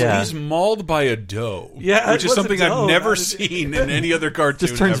immediately. He's mauled by a doe, which is something I've never seen in any other cartoon.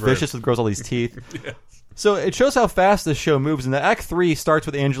 Just turns ever. vicious and grows all these teeth. So it shows how fast this show moves. And the Act 3 starts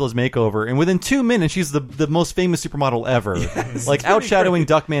with Angela's makeover, and within 2 minutes, she's the most famous supermodel ever. Like outshadowing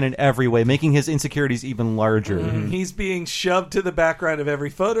Duckman in every way, making his insecurities even larger. He's being shoved to the background of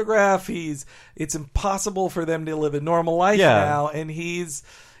every photograph. It's impossible for them to live a normal life now, and he's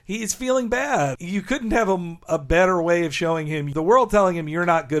feeling bad. You couldn't have a better way of showing him, the world telling him you're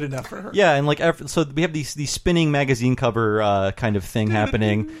not good enough for her. Yeah, and like so we have these spinning magazine cover kind of thing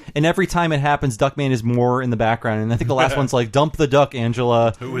happening, and every time it happens, Duckman is more in the background. And I think the last one's like, "Dump the duck,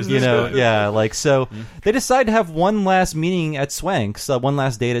 Angela." Who is this guy? Yeah, like so they decide to have one last meeting at Swanks, one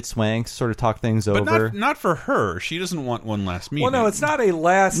last date at Swanks, sort of talk things over. But not for her. She doesn't want one last meeting. Well, no, it's not a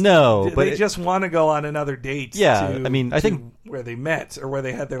last. No, but they just want to go on another date. Yeah, I mean, I think where they met or where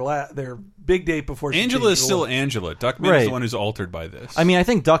they had their big date before. Angela is still Angela. Duckman is the one who's altered by this. I mean, I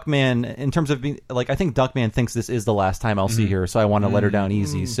think Duckman, in terms of being like, I think Duckman thinks this is the last time I'll see her, so I want to let her down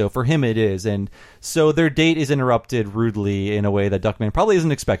easy. So for him, it is, and so their date is interrupted rudely in a way that Duckman probably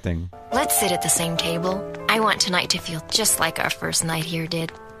isn't expecting. Let's sit at the same table. I want tonight to feel just like our first night here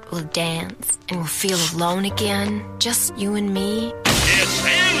did. We'll dance, and we'll feel alone again. Just you and me. It's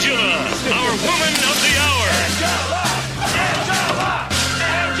Angela, our woman of the hour.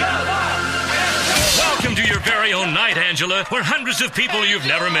 Welcome to your very own night, Angela, where hundreds of people you've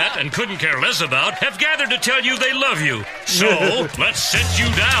never met and couldn't care less about have gathered to tell you they love you. So, let's sit you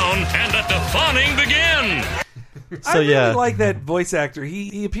down and let the fawning begin. I really like that voice actor.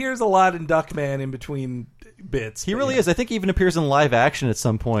 He appears a lot in Duckman in between bits. He really is. I think he even appears in live action at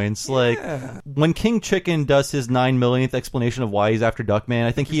some points. Like when King Chicken does his 9 millionth explanation of why he's after Duckman,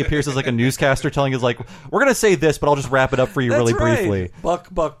 I think he appears as like a newscaster telling us like, we're going to say this, but I'll just wrap it up for you really briefly. Buck.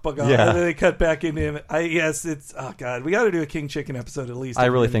 Yeah. And then they cut back into him. It's oh god, we got to do a King Chicken episode at least. I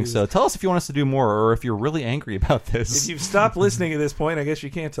really think so. Tell us if you want us to do more, or if you're really angry about this. If you've stopped listening at this point, I guess you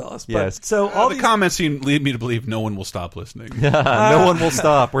can't tell us. But, yes. So all the comments lead me to believe no one will stop listening. No one will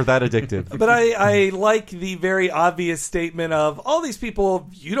stop. We're that addicted. But I like the very obvious statement of all these people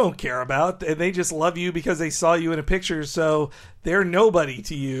you don't care about, and they just love you because they saw you in a picture, so they're nobody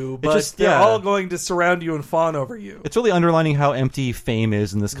to you, but they're all going to surround you and fawn over you. It's really underlining how empty fame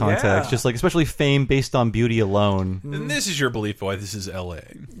is in this context, just like especially fame based on beauty alone. And this is your belief why this is L.A.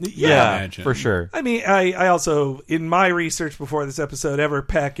 Yeah, for sure. I mean, I also, in my research before this episode, Everett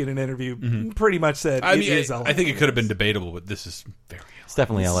Peck in an interview pretty much said it is LA. I think it could have been debatable, but this is very It's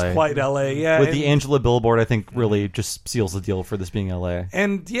definitely LA. It's quite LA, yeah. With the Angela billboard, I think really just seals the deal for this being LA.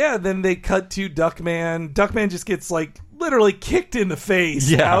 And yeah, then they cut to Duckman. Duckman just gets like literally kicked in the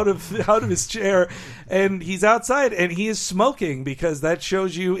face out of his chair, and he's outside and he is smoking because that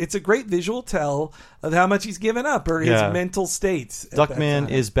shows you it's a great visual tell of how much he's given up or his mental state.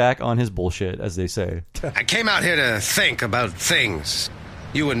 Duckman is back on his bullshit, as they say. I came out here to think about things,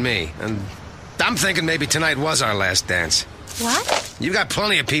 you and me, and I'm thinking maybe tonight was our last dance. What? You got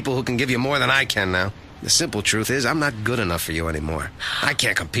plenty of people who can give you more than I can now. The simple truth is I'm not good enough for you anymore. I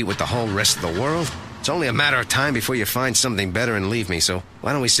can't compete with the whole rest of the world. It's only a matter of time before you find something better and leave me, so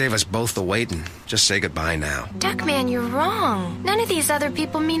why don't we save us both the wait and just say goodbye now? Duckman, you're wrong. None of these other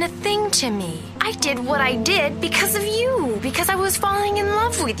people mean a thing to me. I did what I did because of you, because I was falling in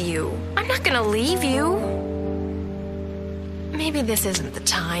love with you. I'm not gonna leave you. Maybe this isn't the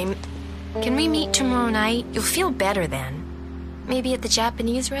time. Can we meet tomorrow night? You'll feel better then. Maybe at the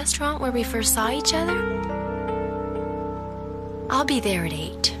Japanese restaurant where we first saw each other? I'll be there at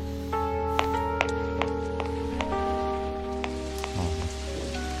 8.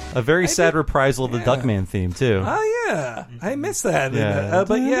 A very sad reprisal of the Duckman theme, too. Oh, yeah. I miss that. Yeah.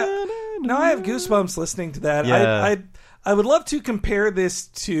 But yeah, no, I have goosebumps listening to that. Yeah. I would love to compare this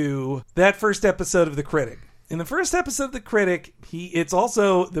to that first episode of The Critic. In the first episode of The Critic, it's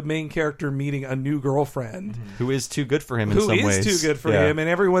also the main character meeting a new girlfriend. Who is too good for him in some ways. Who is too good for him, and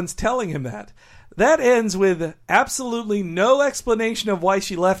everyone's telling him that. That ends with absolutely no explanation of why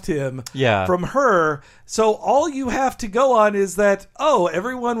she left him from her. So all you have to go on is that,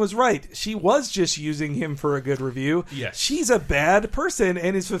 everyone was right. She was just using him for a good review. Yes. She's a bad person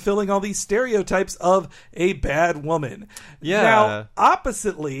and is fulfilling all these stereotypes of a bad woman. Yeah. Now,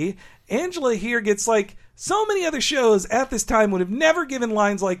 oppositely, Angela here gets like, so many other shows at this time would have never given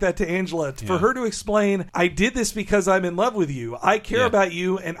lines like that to Angela for her to explain, I did this because I'm in love with you. I care about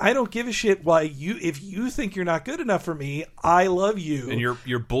you, and I don't give a shit why if you think you're not good enough for me, I love you. And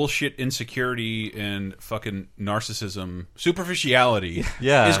your bullshit insecurity and fucking narcissism, superficiality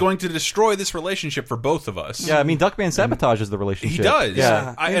is going to destroy this relationship for both of us. Yeah, I mean, Duckman sabotages the relationship. He does.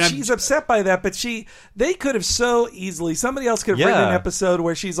 Yeah. And she's upset by that, but they could have so easily, somebody else could have written an episode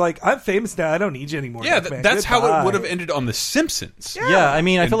where she's like, I'm famous now, I don't need you anymore. Yeah, Duckman. that's how Goodbye. it would have ended on The Simpsons. Yeah, I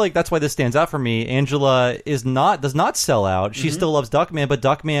mean, I feel like that's why this stands out for me. Angela does not sell out. She still loves Duckman, but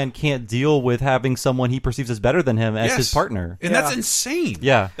Duckman can't deal with having someone he perceives as better than him as his partner. And that's insane.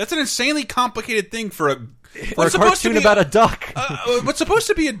 Yeah. That's an insanely complicated thing for a cartoon about a duck. What's supposed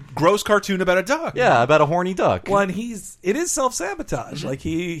to be a gross cartoon about a duck. Yeah, about a horny duck. Well, and it is self-sabotage. Like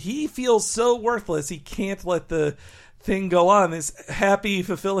he feels so worthless, he can't let the thing go on, this happy,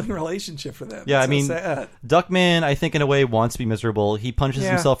 fulfilling relationship for them. Yeah, It's I mean, sad. Duckman, I think in a way wants to be miserable. He punishes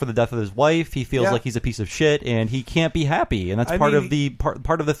himself for the death of his wife. He feels Yeah. like he's a piece of shit, and he can't be happy. And that's I part mean, of the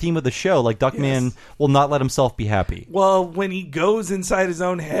part of the theme of the show. Like Duckman will not let himself be happy. Well, when he goes inside his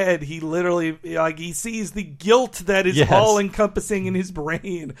own head, he literally he sees the guilt that is Yes. all encompassing in his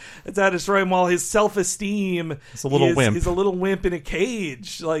brain. It's out to destroy him. While his self-esteem It's a little wimp. is a little wimp in a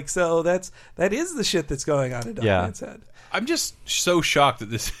cage. Like, so that is the shit that's going on in Duckman's head. I'm just so shocked that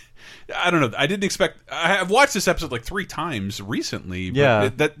this. I don't know. I didn't expect. I've watched this episode like 3 times recently. But Yeah.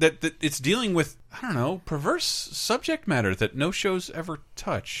 that it's dealing with, I don't know, perverse subject matter that no shows ever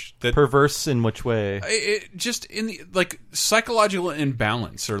touch. That Perverse in which way? it just in the like psychological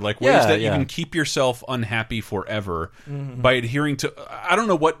imbalance or like ways Yeah, that you yeah. can keep yourself unhappy forever Mhm. by adhering to. I don't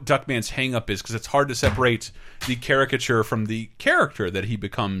know what Duckman's hang up is because it's hard to separate the caricature from the character that he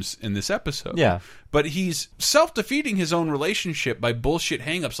becomes in this episode. Yeah. But he's self-defeating his own relationship by bullshit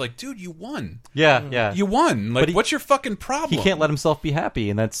hang-ups. Like, dude, you won. Yeah, yeah. You won. Like, But what's your fucking problem? He can't let himself be happy,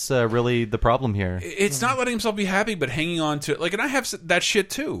 and that's really the problem here. It's not letting himself be happy, but hanging on to like, and I have that shit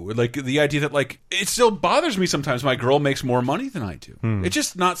too. Like the idea that like it still bothers me sometimes. My girl makes more money than I do. It's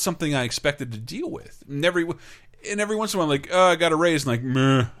just not something I expected to deal with. And every once in a while, I'm like, oh, I got a raise, and like,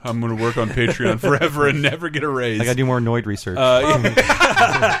 meh, I'm going to work on Patreon forever and never get a raise. I got to do more Noid research.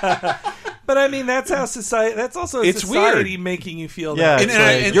 But I mean, that's how society. That's also It's society weird. making you feel. Yeah, that.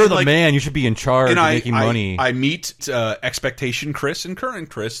 it's like, you're the man. You should be in charge And of making money. I meet expectation Chris and current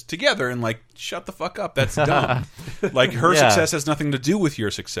Chris together, and like, shut the fuck up. That's dumb. Like her Yeah. success has nothing to do with your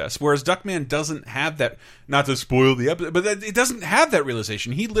success. Whereas Duckman doesn't have that. Not to spoil the episode, but it doesn't have that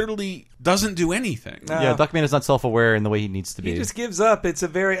realization. He literally doesn't do anything. Yeah, Duckman is not self-aware in the way he needs to be. He just gives up. It's a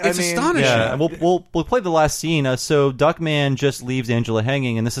very. It's I mean, astonishing. Yeah, and we'll play the last scene. So Duckman just leaves Angela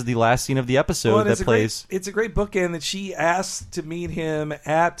hanging, and this is the last scene of the episode Well, and that plays. It's a great bookend that she asked to meet him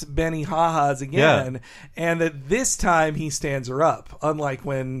at Benny Haha's again, and that this time he stands her up, unlike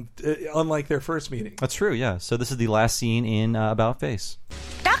unlike their first meeting. That's true. Yeah. So this is the last scene in About Face.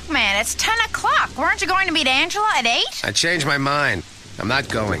 Duckman, it's 10 o'clock. Weren't you going to meet Angela at 8? I changed my mind. I'm not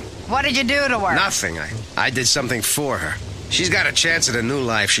going. What did you do to her? Nothing. I did something for her. She's got a chance at a new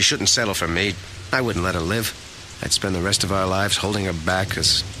life. She shouldn't settle for me. I wouldn't let her live. I'd spend the rest of our lives holding her back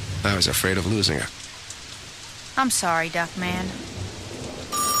because I was afraid of losing her. I'm sorry, Duckman.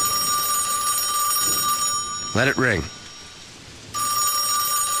 Let it ring.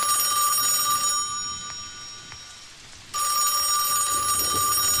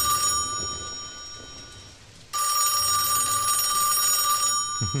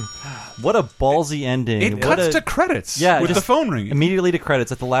 What a ballsy ending! It What cuts a- to credits. Yeah, with just the phone ringing. immediately to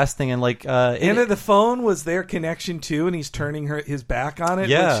credits at the last thing, and like, And the phone was their connection too, and he's turning his back on it.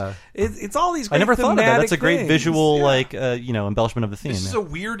 Yeah. which it's all these. Great I never thought of that. That's a great thematic visual, things. like embellishment of the theme. This is a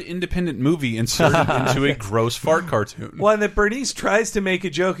weird independent movie inserted into a gross fart cartoon. Well, and that Bernice tries to make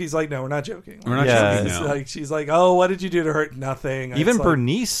a joke. He's like, "No, we're not joking. We're not Yeah. joking It's now. like, she's like, "Oh, what did you do to her? Nothing." Even It's like-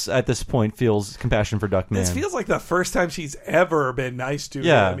 Bernice at this point feels compassion for Duckman. This feels like the first time she's ever been nice to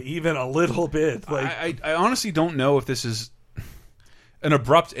Yeah. him, even a little bit. Like, I honestly don't know if this is an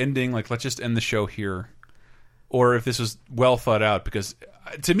abrupt ending, like let's just end the show here, or if this was well thought out. Because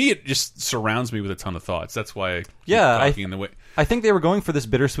to me, it just surrounds me with a ton of thoughts. That's why I keep talking in the way. I think they were going for this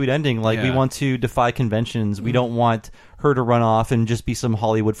bittersweet ending. Like, we Yeah. want to defy conventions. We don't want her to run off and just be some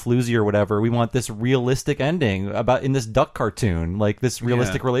Hollywood floozy or whatever. We want this realistic ending about in this duck cartoon, like this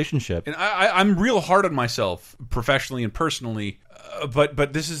realistic Yeah. relationship. And I'm real hard on myself, professionally and personally.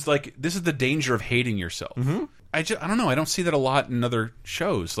 But this is the danger of hating yourself. I don't know. I don't see that a lot in other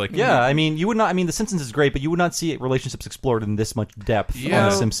shows. Like, Yeah, I mean, you would not. I mean, The Simpsons is great, but you would not see relationships explored in this much depth on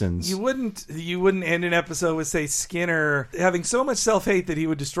The Simpsons. You wouldn't end an episode with, say, Skinner having so much self hate that he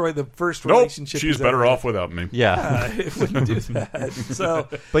would destroy the first relationship. she's he's better ever off had. without me. Yeah. It wouldn't do that. So,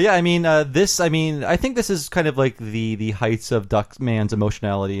 But yeah, I mean, I think this is kind of like the heights of Duckman's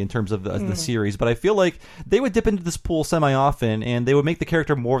emotionality in terms of the series. But I feel like they would dip into this pool semi often, and they would make the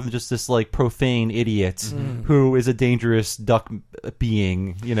character more than just this like profane idiot who Gru is a dangerous duck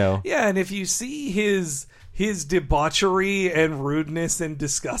being, you know. Yeah, and if you see his debauchery and rudeness and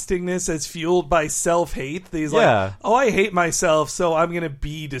disgustingness as fueled by self-hate, he's like, oh, I hate myself, so I'm going to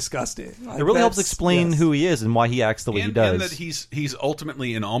be disgusting. Like, it really helps explain who he is and why he acts the way he does. And that he's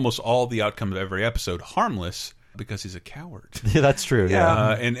ultimately, in almost all the outcomes of every episode, harmless because he's a coward. Yeah, that's true.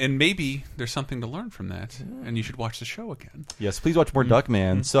 Yeah, and maybe there's something to learn from that, and you should watch the show again. Yes, please watch more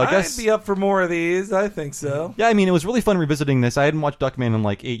Duckman. So I guess I'd be up for more of these. I think so. Yeah, I mean, it was really fun revisiting this. I hadn't watched Duckman in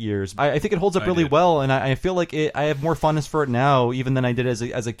like 8 years. I think it holds up really well, and I feel like I have more fondness for it now, even than I did as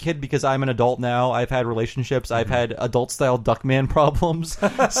a kid, because I'm an adult now. I've had relationships. I've had adult-style Duckman problems.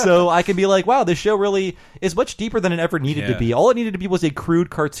 So I can be like, wow, this show really is much deeper than it ever needed to be. All it needed to be was a crude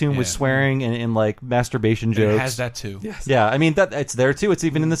cartoon with swearing and like masturbation jokes. It has that too. Yes. Yeah, I mean that it's there too. It's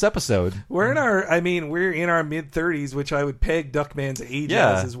even in this episode. We're in our mid-30s, which I would peg Duckman's age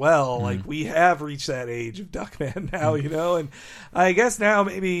as well. Like we have reached that age of Duckman now, you know, and I guess now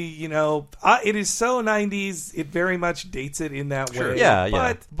maybe, you know, it is so 90s. It very much dates it in that way.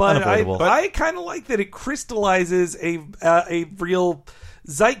 Yeah, but I kind of like that it crystallizes a real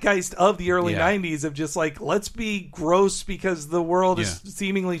zeitgeist of the early 90s of just like, let's be gross because the world is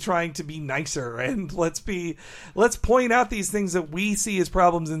seemingly trying to be nicer, and let's point out these things that we see as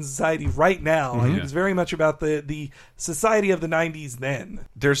problems in society right now. Like, it's very much about the society of the 90s then.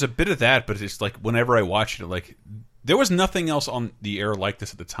 There's a bit of that, but it's like whenever I watch it, like there was nothing else on the air like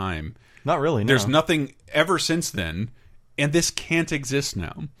this at the time. Not really. No. There's nothing ever since then. And this can't exist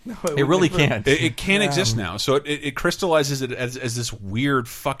now. No, it really can't. It can't exist now. So it crystallizes it as this weird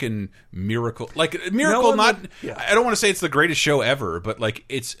fucking miracle. Like a miracle, I don't want to say it's the greatest show ever, but like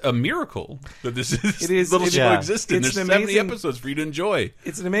it's a miracle that this little show existed. There's 70 episodes for you to enjoy.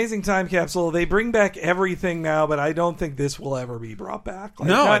 It's an amazing time capsule. They bring back everything now, but I don't think this will ever be brought back. Like,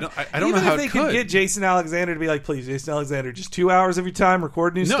 no, I don't know how it could. Even if they could get Jason Alexander to be like, please, Jason Alexander, just 2 hours of your time,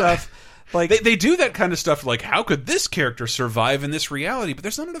 record new stuff. Like they do that kind of stuff. Like, how could this character survive in this reality? But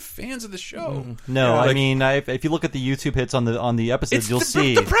there's not enough fans of the show. No, I mean, if you look at the YouTube hits on the episodes, you'll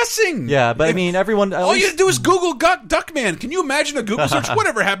see depressing. Yeah, but I mean, everyone. All you have to do is Google Duckman. Can you imagine a Google search?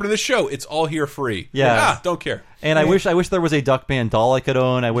 Whatever happened to this show? It's all here free. Yeah, don't care. And I wish there was a Duckman doll I could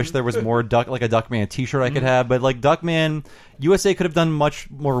own. I wish there was more like a Duckman T-shirt I could have. But like Duckman, USA could have done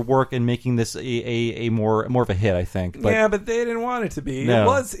much more work in making this a more of a hit, I think. But, but they didn't want it to be. No. It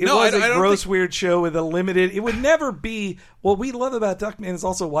was a gross, weird show with a limited. It would never be. What we love about Duckman is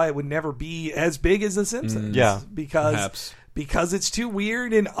also why it would never be as big as The Simpsons. Because it's too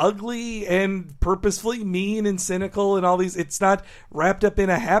weird and ugly and purposefully mean and cynical and all these. It's not wrapped up in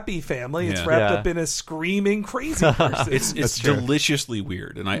a happy family. It's wrapped up in a screaming crazy person. It's deliciously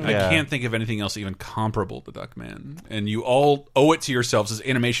weird, and I can't think of anything else even comparable to Duckman. And you all owe it to yourselves as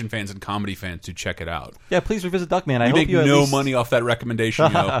animation fans and comedy fans to check it out. Yeah, please revisit Duckman. I hope you no money off that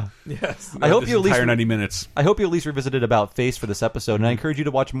recommendation. Yes, I hope you at least 90 minutes. I hope you at least revisited About Face for this episode, and I encourage you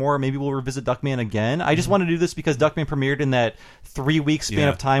to watch more. Maybe we'll revisit Duckman again. I just want to do this because Duckman premiered in that 3-week span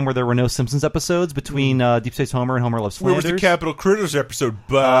of time where there were no Simpsons episodes between Deep Space Homer and Homer Loves Flanders. Where was the Capitol Critters episode,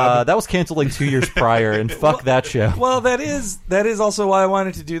 Bob? That was canceled like 2 years prior, and fuck that show. Well, that is also why I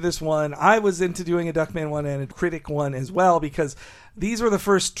wanted to do this one. I was into doing a Duckman one and a Critic one as well, because these were the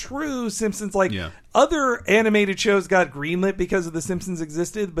first true Simpsons. Other animated shows got greenlit because of The Simpsons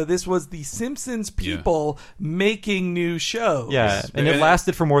existed, but this was the Simpsons people making new shows. Yeah, and it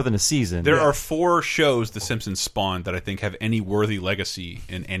lasted for more than a season. There are 4 shows The Simpsons spawned that I think have any worthy legacy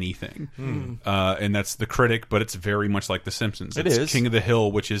in anything. And that's The Critic, but it's very much like The Simpsons. It's King of the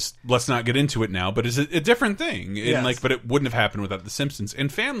Hill, which is, let's not get into it now, but is a different thing. And but it wouldn't have happened without The Simpsons.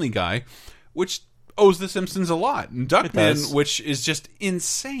 And Family Guy, which owes The Simpsons a lot, and Duckman, which is just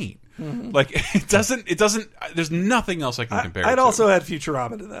insane. Like it doesn't. There's nothing else I can compare. I'd also add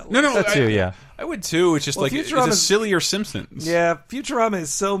Futurama to that list. No, that too. Yeah, I would too. It's just like it's a sillier Simpsons. Yeah, Futurama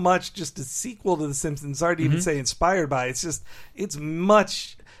is so much just a sequel to The Simpsons. It's hard to even say inspired by. It's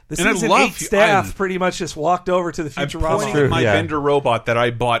much. The season 8 staff pretty much just walked over to the Futurama. I'm pointing at my Bender robot that I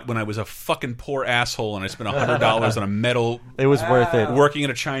bought when I was a fucking poor asshole and I spent $100 on a metal. It was worth it. Working at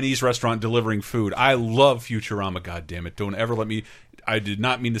a Chinese restaurant delivering food. I love Futurama. God damn it! Don't ever let me. I did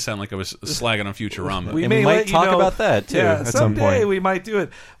not mean to sound like I was slagging on Futurama. We might talk about that too at some point. Someday we might do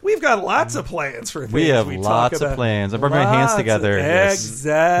it. We've got lots of plans for things. We have lots of plans. I'm rubbing my hands together.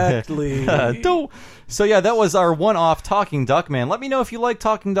 Exactly. So yeah, that was our one-off Talking Duckman. Let me know if you like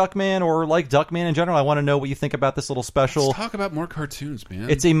Talking Duckman or like Duckman in general. I want to know what you think about this little special. Let's talk about more cartoons, man.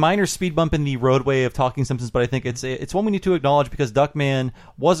 It's a minor speed bump in the roadway of Talking Simpsons, but I think it's one we need to acknowledge because Duckman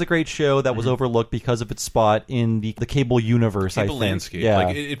was a great show that was overlooked because of its spot in the cable universe. Cable I think. landscape. Yeah.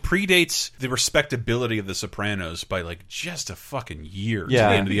 Like it predates the respectability of The Sopranos by like just a fucking year to Yeah.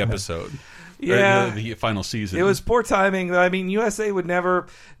 the end of the episode. Yeah. Or the final season. It was poor timing. I mean, USA would never.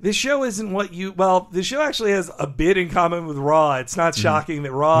 This show isn't what you. Well, the show actually has a bit in common with Raw. It's not shocking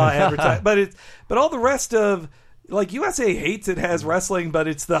that Raw advertised, but all the rest of. Like USA hates it has wrestling, but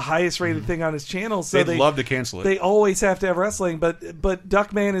it's the highest rated thing on his channel. So They'd love to cancel it. They always have to have wrestling, but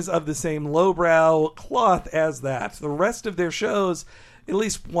Duckman is of the same lowbrow cloth as that. The rest of their shows at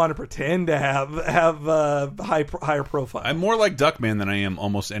least want to pretend to have higher profile. I'm more like Duckman than I am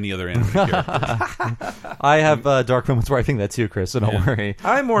almost any other anime character. I have dark moments where I think that too, Chris, so don't worry.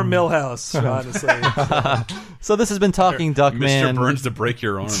 I'm more Millhouse, honestly. So this has been Talking Duckman. Mr. Burns to break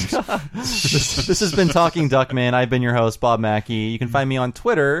your arms. This has been Talking Duckman. I've been your host, Bob Mackey. You can find me on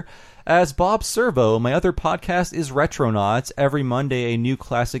Twitter as Bob Servo. My other podcast is Retronauts. Every Monday, a new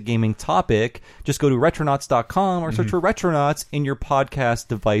classic gaming topic. Just go to retronauts.com or search for Retronauts in your podcast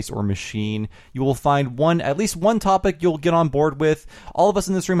device or machine. You will find at least one topic you'll get on board with. All of us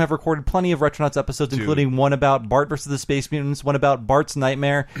in this room have recorded plenty of Retronauts episodes, including one about Bart versus the Space Mutants, one about Bart's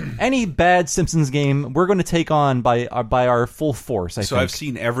Nightmare. Any bad Simpsons game, we're going to take on by our full force, I think. So I've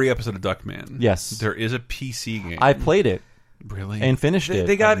seen every episode of Duckman. Yes. There is a PC game. I played it. Really? And finished it.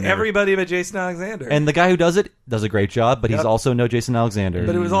 They got everybody but Jason Alexander. And the guy who does it does a great job, but he's also no Jason Alexander.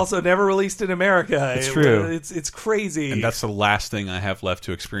 But it was also never released in America. It's true. It's crazy. And that's the last thing I have left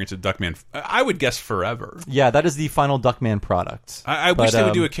to experience at Duckman. I would guess forever. Yeah, that is the final Duckman product. I wish they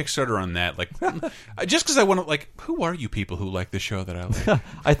would do a Kickstarter on that. Like, just because I want to, like, who are you people who like the show that I like?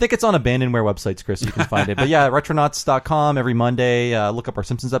 I think it's on abandonware websites, Chris. You can find it. But yeah, retronauts.com every Monday. Look up our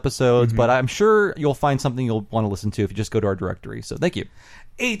Simpsons episodes. But I'm sure you'll find something you'll want to listen to if you just go to our directory. So thank you.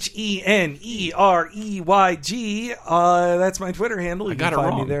 HENEREYG. That's my Twitter handle. You I got can it find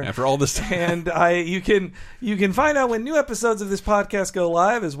wrong me there after all this time. And you can find out when new episodes of this podcast go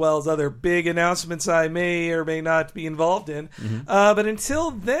live, as well as other big announcements I may or may not be involved in. But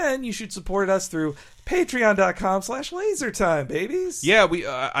until then, you should support us through patreon.com/lasertime, babies. Yeah,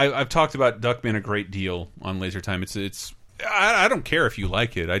 I've talked about Duckman a great deal on Laser Time. I don't care if you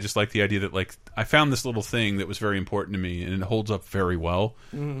like it. I just like the idea that, like, I found this little thing that was very important to me, and it holds up very well.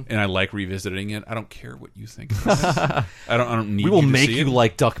 And I like revisiting it. I don't care what you think. I don't need. We will you to make see you it.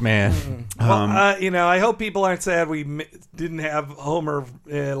 like Duckman. Well, I hope people aren't sad we didn't have Homer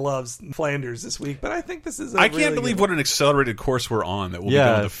loves Flanders this week, but I think this is. I can't believe what an accelerated course we're on. That we'll be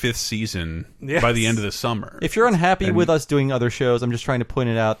done with the 5th season by the end of the summer. If you're unhappy with us doing other shows, I'm just trying to point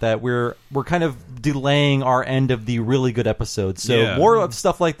it out that we're kind of delaying our end of the really good episodes. So more of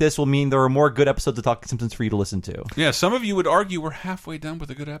stuff like this will mean there are more good episodes of Talking Simpsons for you to listen to. Yeah, some of you would argue we're halfway done with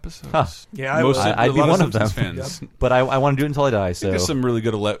the good episodes. Huh. Yeah, I'd be one of them. Fans. But I want to do it until I die. So there's some really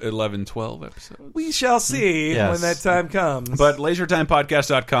good 11, 12 episodes. We shall see when that time comes. But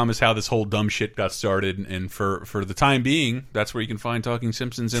LaserTimePodcast.com is how this whole dumb shit got started, and for the time being, that's where you can find Talking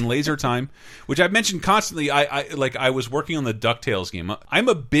Simpsons and Laser Time, which I've mentioned constantly. I was working on the DuckTales game. I'm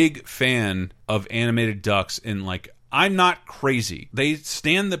a big fan of animated ducks, and like, I'm not crazy. They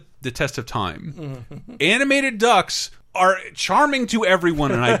stand the test of time. Animated ducks are charming to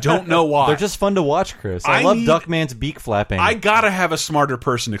everyone, and I don't know why. They're just fun to watch, Chris. I love Duckman's beak flapping. I gotta have a smarter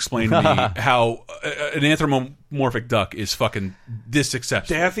person explain to me how an anthropomorphic duck is fucking this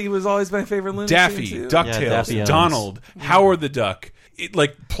successful. Daffy was always my favorite Looney Daffy, Tune, too. DuckTales, Donald, Howard the Duck.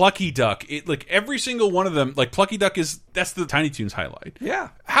 Like Plucky Duck, like every single one of them, like Plucky Duck that's the Tiny Toons highlight. Yeah.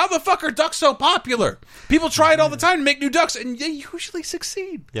 How the fuck are ducks so popular? People try it all the time to make new ducks, and they usually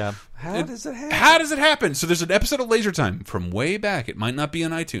succeed. Yeah. How does it happen? How does it happen? So there's an episode of Laser Time from way back. It might not be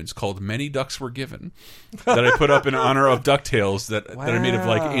on iTunes, called "Many Ducks Were Given," that I put up in honor of DuckTales. That I made of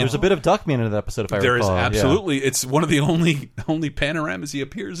like. There's a bit of Duckman in that episode. If I there recall. is absolutely. Yeah. It's one of the only panoramas he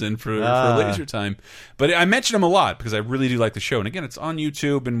appears in for Laser Time. But I mention him a lot because I really do like the show. And again, it's on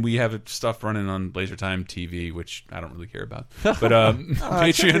YouTube, and we have stuff running on Laser Time TV, which I don't really care about. But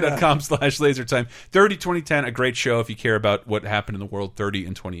Patreon.com/LaserTime. 30-2010, a great show if you care about what happened in the world 30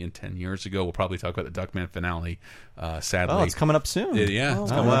 and 20 and 10 years ago. We'll probably talk about the Duckman finale. Sadly, it's coming up soon.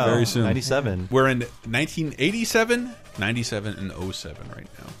 It's coming up very soon. 97. We're in 1987, 97, and 07 right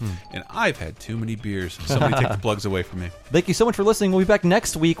now. And I've had too many beers. Somebody take the plugs away from me. Thank you so much for listening. We'll be back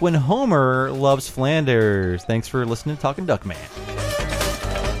next week when Homer loves Flanders. Thanks for listening to Talking Duckman.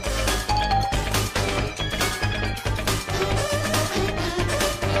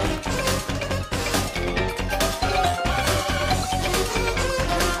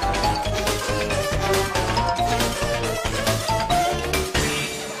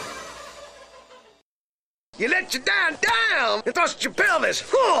 down and thrust your pelvis,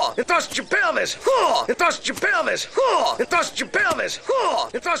 and thrust your pelvis, and thrust your pelvis, and thrust your pelvis,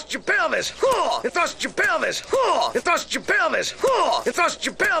 and thrust your pelvis, and thrust your pelvis, and thrust your pelvis, and thrust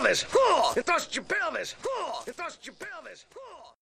your pelvis, and thrust your pelvis, and thrust your pelvis.